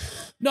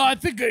 No, I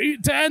think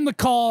to end the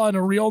call on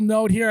a real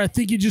note here, I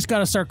think you just got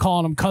to start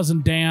calling him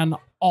Cousin Dan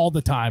all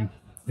the time.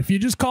 If you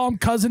just call him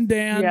Cousin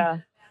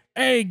Dan,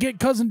 hey, get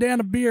Cousin Dan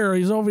a beer.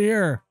 He's over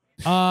here.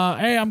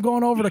 Hey, I'm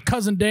going over to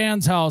Cousin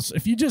Dan's house.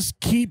 If you just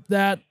keep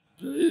that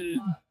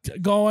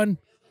going,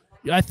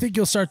 I think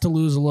you'll start to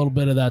lose a little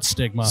bit of that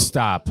stigma.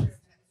 Stop.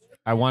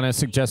 I want to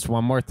suggest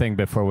one more thing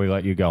before we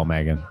let you go,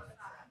 Megan.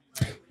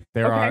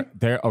 There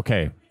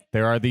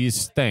are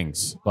these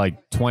things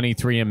like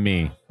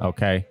 23andMe,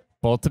 okay?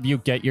 Both of you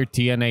get your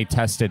DNA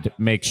tested.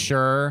 Make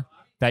sure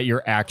that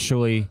you're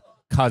actually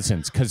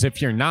cousins, because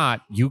if you're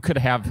not, you could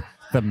have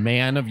the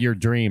man of your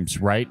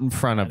dreams right in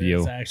front of you.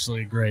 It's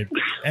actually great.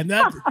 And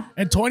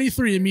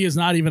 23andMe is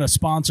not even a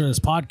sponsor of this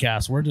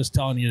podcast. We're just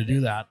telling you to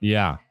do that.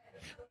 Yeah.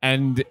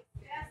 And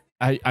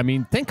I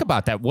mean, think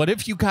about that. What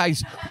if you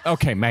guys...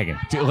 Okay, Megan,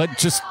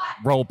 let's just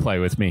role play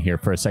with me here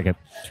for a second.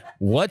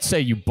 Let's say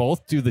you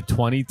both do the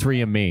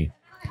 23andMe,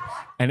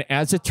 And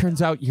as it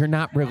turns out, you're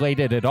not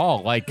related at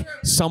all. Like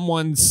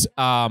someone's,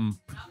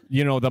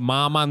 the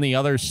mom on the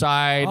other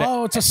side.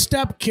 Oh, it's a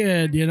step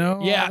kid,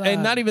 Yeah,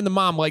 and not even the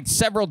mom, like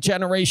several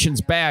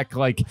generations back,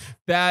 like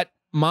that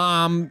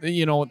mom,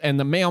 and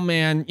the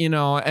mailman,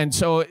 and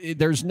so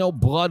there's no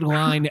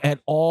bloodline at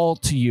all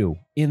to you.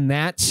 In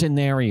that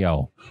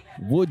scenario,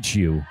 would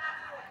you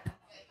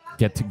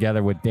get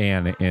together with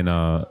Dan in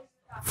a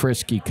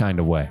frisky kind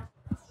of way?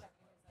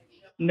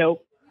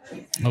 Nope.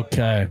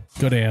 Okay,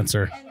 good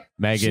answer.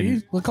 Megan,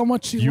 see? Look how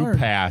much you learned.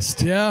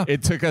 passed. Yeah.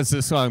 It took us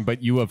this long,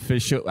 but you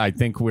I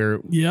think we're...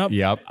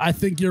 Yep. I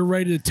think you're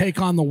ready to take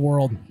on the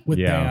world with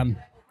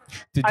Dan.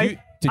 I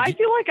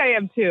feel like I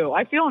am too.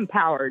 I feel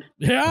empowered.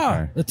 Yeah.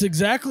 Okay. That's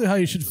exactly how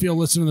you should feel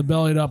listening to the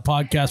Bellied Up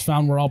podcast,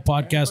 found where all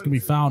podcasts can be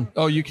found.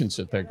 Oh, you can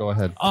sit there. Go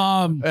ahead.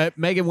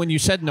 Megan, when you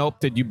said nope,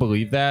 did you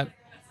believe that?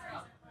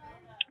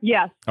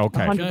 Yes.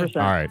 Okay. 100%.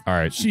 All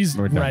right. She's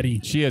ready.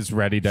 She is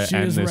ready to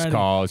end this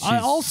call. I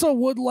also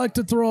would like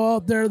to throw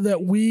out there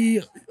that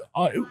we,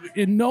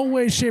 in no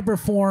way, shape, or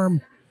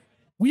form,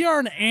 we are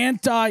an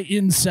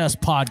anti-incest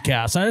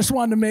podcast. I just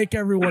wanted to make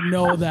everyone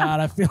know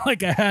that. I feel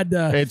like I had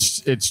to.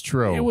 It's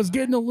true. It was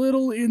getting a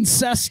little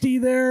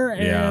incesty there,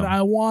 and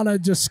I want to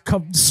just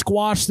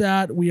squash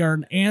that. We are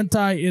an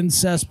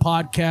anti-incest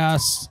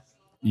podcast.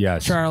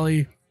 Yes.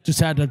 Charlie. Just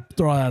had to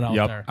throw that out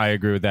there. I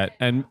agree with that.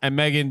 And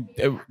Megan,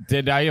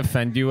 did I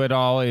offend you at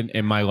all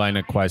in my line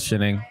of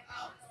questioning?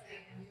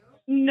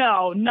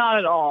 No, not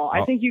at all.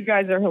 I think you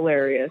guys are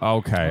hilarious.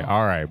 Okay,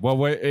 all right.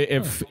 Well,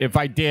 if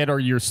I did, or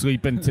you're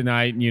sleeping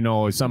tonight,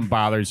 and something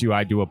bothers you,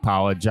 I do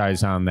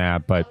apologize on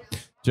that. But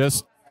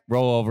just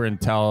roll over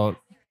and tell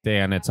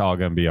Dan it's all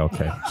going to be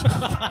okay.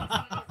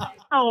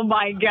 Oh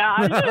my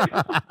God.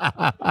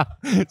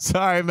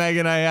 Sorry,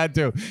 Megan, I had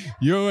to.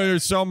 You were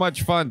so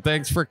much fun.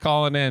 Thanks for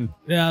calling in.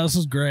 Yeah, this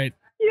is great.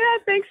 Yeah,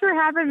 thanks for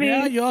having me.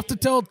 Yeah, you'll have to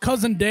tell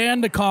Cousin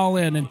Dan to call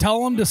in and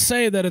tell him to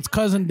say that it's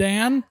Cousin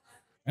Dan,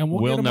 and we'll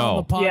get him on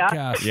the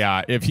podcast.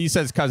 Yeah, if he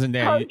says Cousin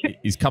Dan,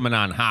 he's coming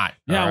on hot.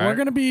 Yeah, we're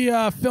going to be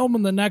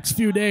filming the next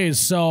few days.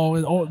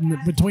 So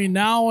between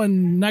now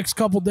and next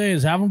couple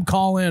days, have him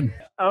call in.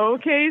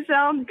 Okay,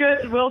 sounds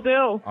good. Will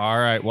do. All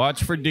right,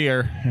 watch for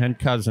deer and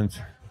cousins.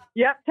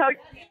 Yep,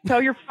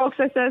 tell your folks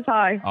I says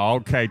hi.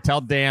 Okay,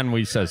 tell Dan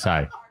we says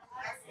hi.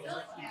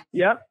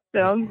 Yep,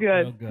 sounds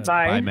good.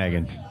 Bye. Bye,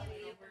 Megan.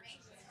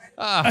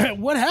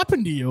 What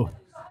happened to you?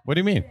 What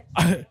do you mean?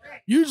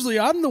 Usually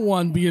I'm the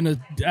one being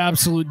an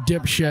absolute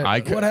dipshit.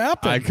 What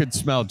happened? I could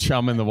smell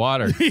chum in the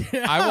water.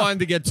 Yeah. I wanted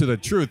to get to the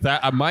truth.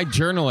 My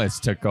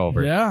journalist took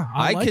over. Yeah,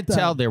 I could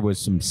tell there was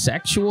some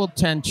sexual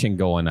tension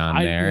going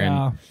on there,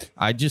 and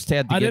I just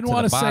had to. I didn't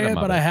want to say it,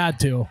 but I had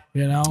to.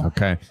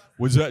 Okay.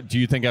 Do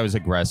you think I was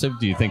aggressive?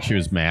 Do you think she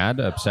was mad,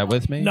 upset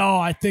with me? No,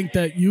 I think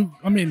that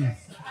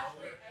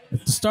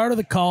at the start of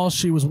the call,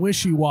 she was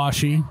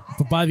wishy-washy,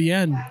 but by the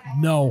end,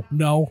 no,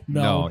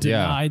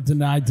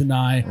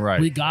 deny. Right.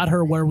 We got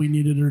her where we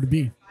needed her to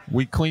be.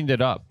 We cleaned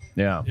it up.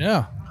 Yeah.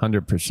 Yeah.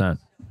 100%.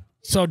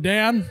 So,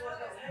 Dan,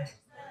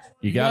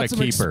 you got to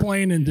keep her.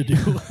 Explaining to do.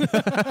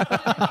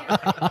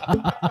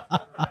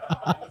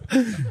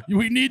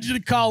 We need you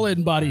to call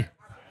in, buddy.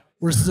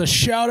 This is a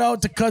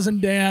shout-out to Cousin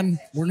Dan.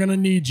 We're going to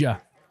need you.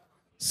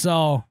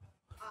 So...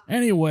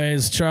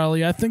 anyways,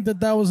 Charlie, I think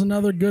that was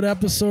another good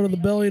episode of the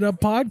Bellied Up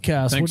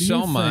podcast. Thanks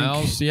so,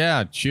 Miles.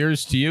 Yeah,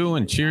 cheers to you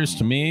and cheers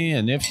to me.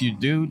 And if you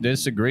do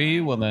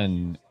disagree, well,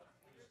 then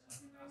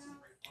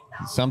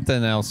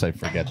something else I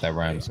forget that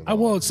rhymes. I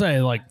will say,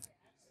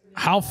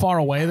 how far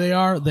away they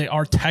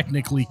are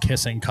technically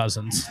kissing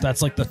cousins.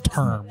 That's like the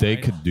term. They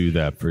could do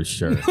that for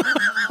sure.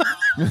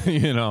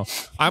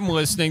 I'm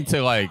listening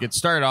to it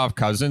started off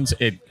cousins.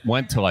 It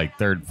went to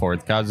third,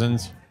 fourth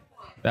cousins.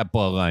 That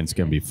bloodline's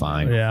going to be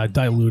fine. Yeah,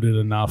 diluted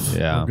enough.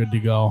 Yeah. We're good to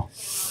go.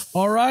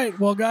 All right.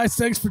 Well, guys,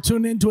 thanks for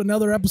tuning in to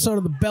another episode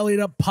of the Bellied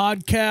Up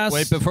podcast.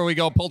 Wait, before we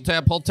go, pull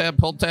tab.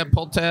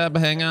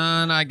 Hang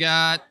on. I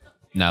got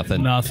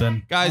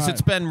nothing. Guys,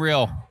 It's been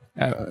real.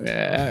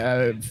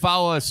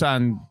 Follow us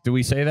on, do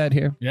we say that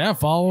here? Yeah,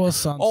 follow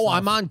us on. Oh,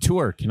 I'm on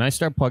tour. Can I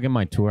start plugging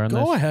my tour on this?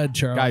 Go ahead,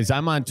 Charlie. Guys,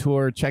 I'm on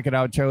tour. Check it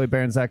out,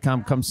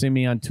 charliebarons.com. Come see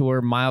me on tour.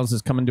 Miles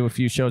is coming to a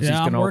few shows. Yeah, he's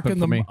going to open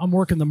for me. I'm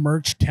working the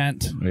merch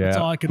tent. Yeah. That's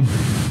all I can.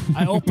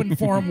 I opened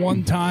for him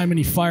one time and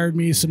he fired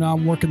me, so now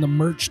I'm working the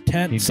merch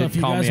tent. He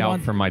did call me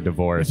out for my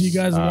divorce. If you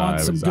guys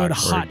want some good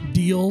hot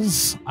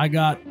deals, I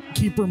got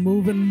Keep Her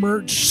Moving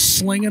merch,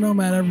 slinging them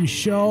at every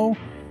show.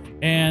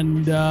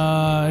 And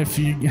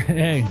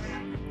hey,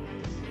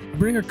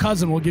 bring a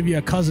cousin, we'll give you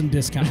a cousin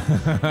discount.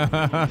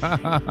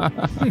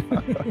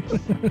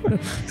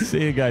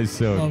 See you guys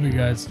soon. Love you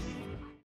guys.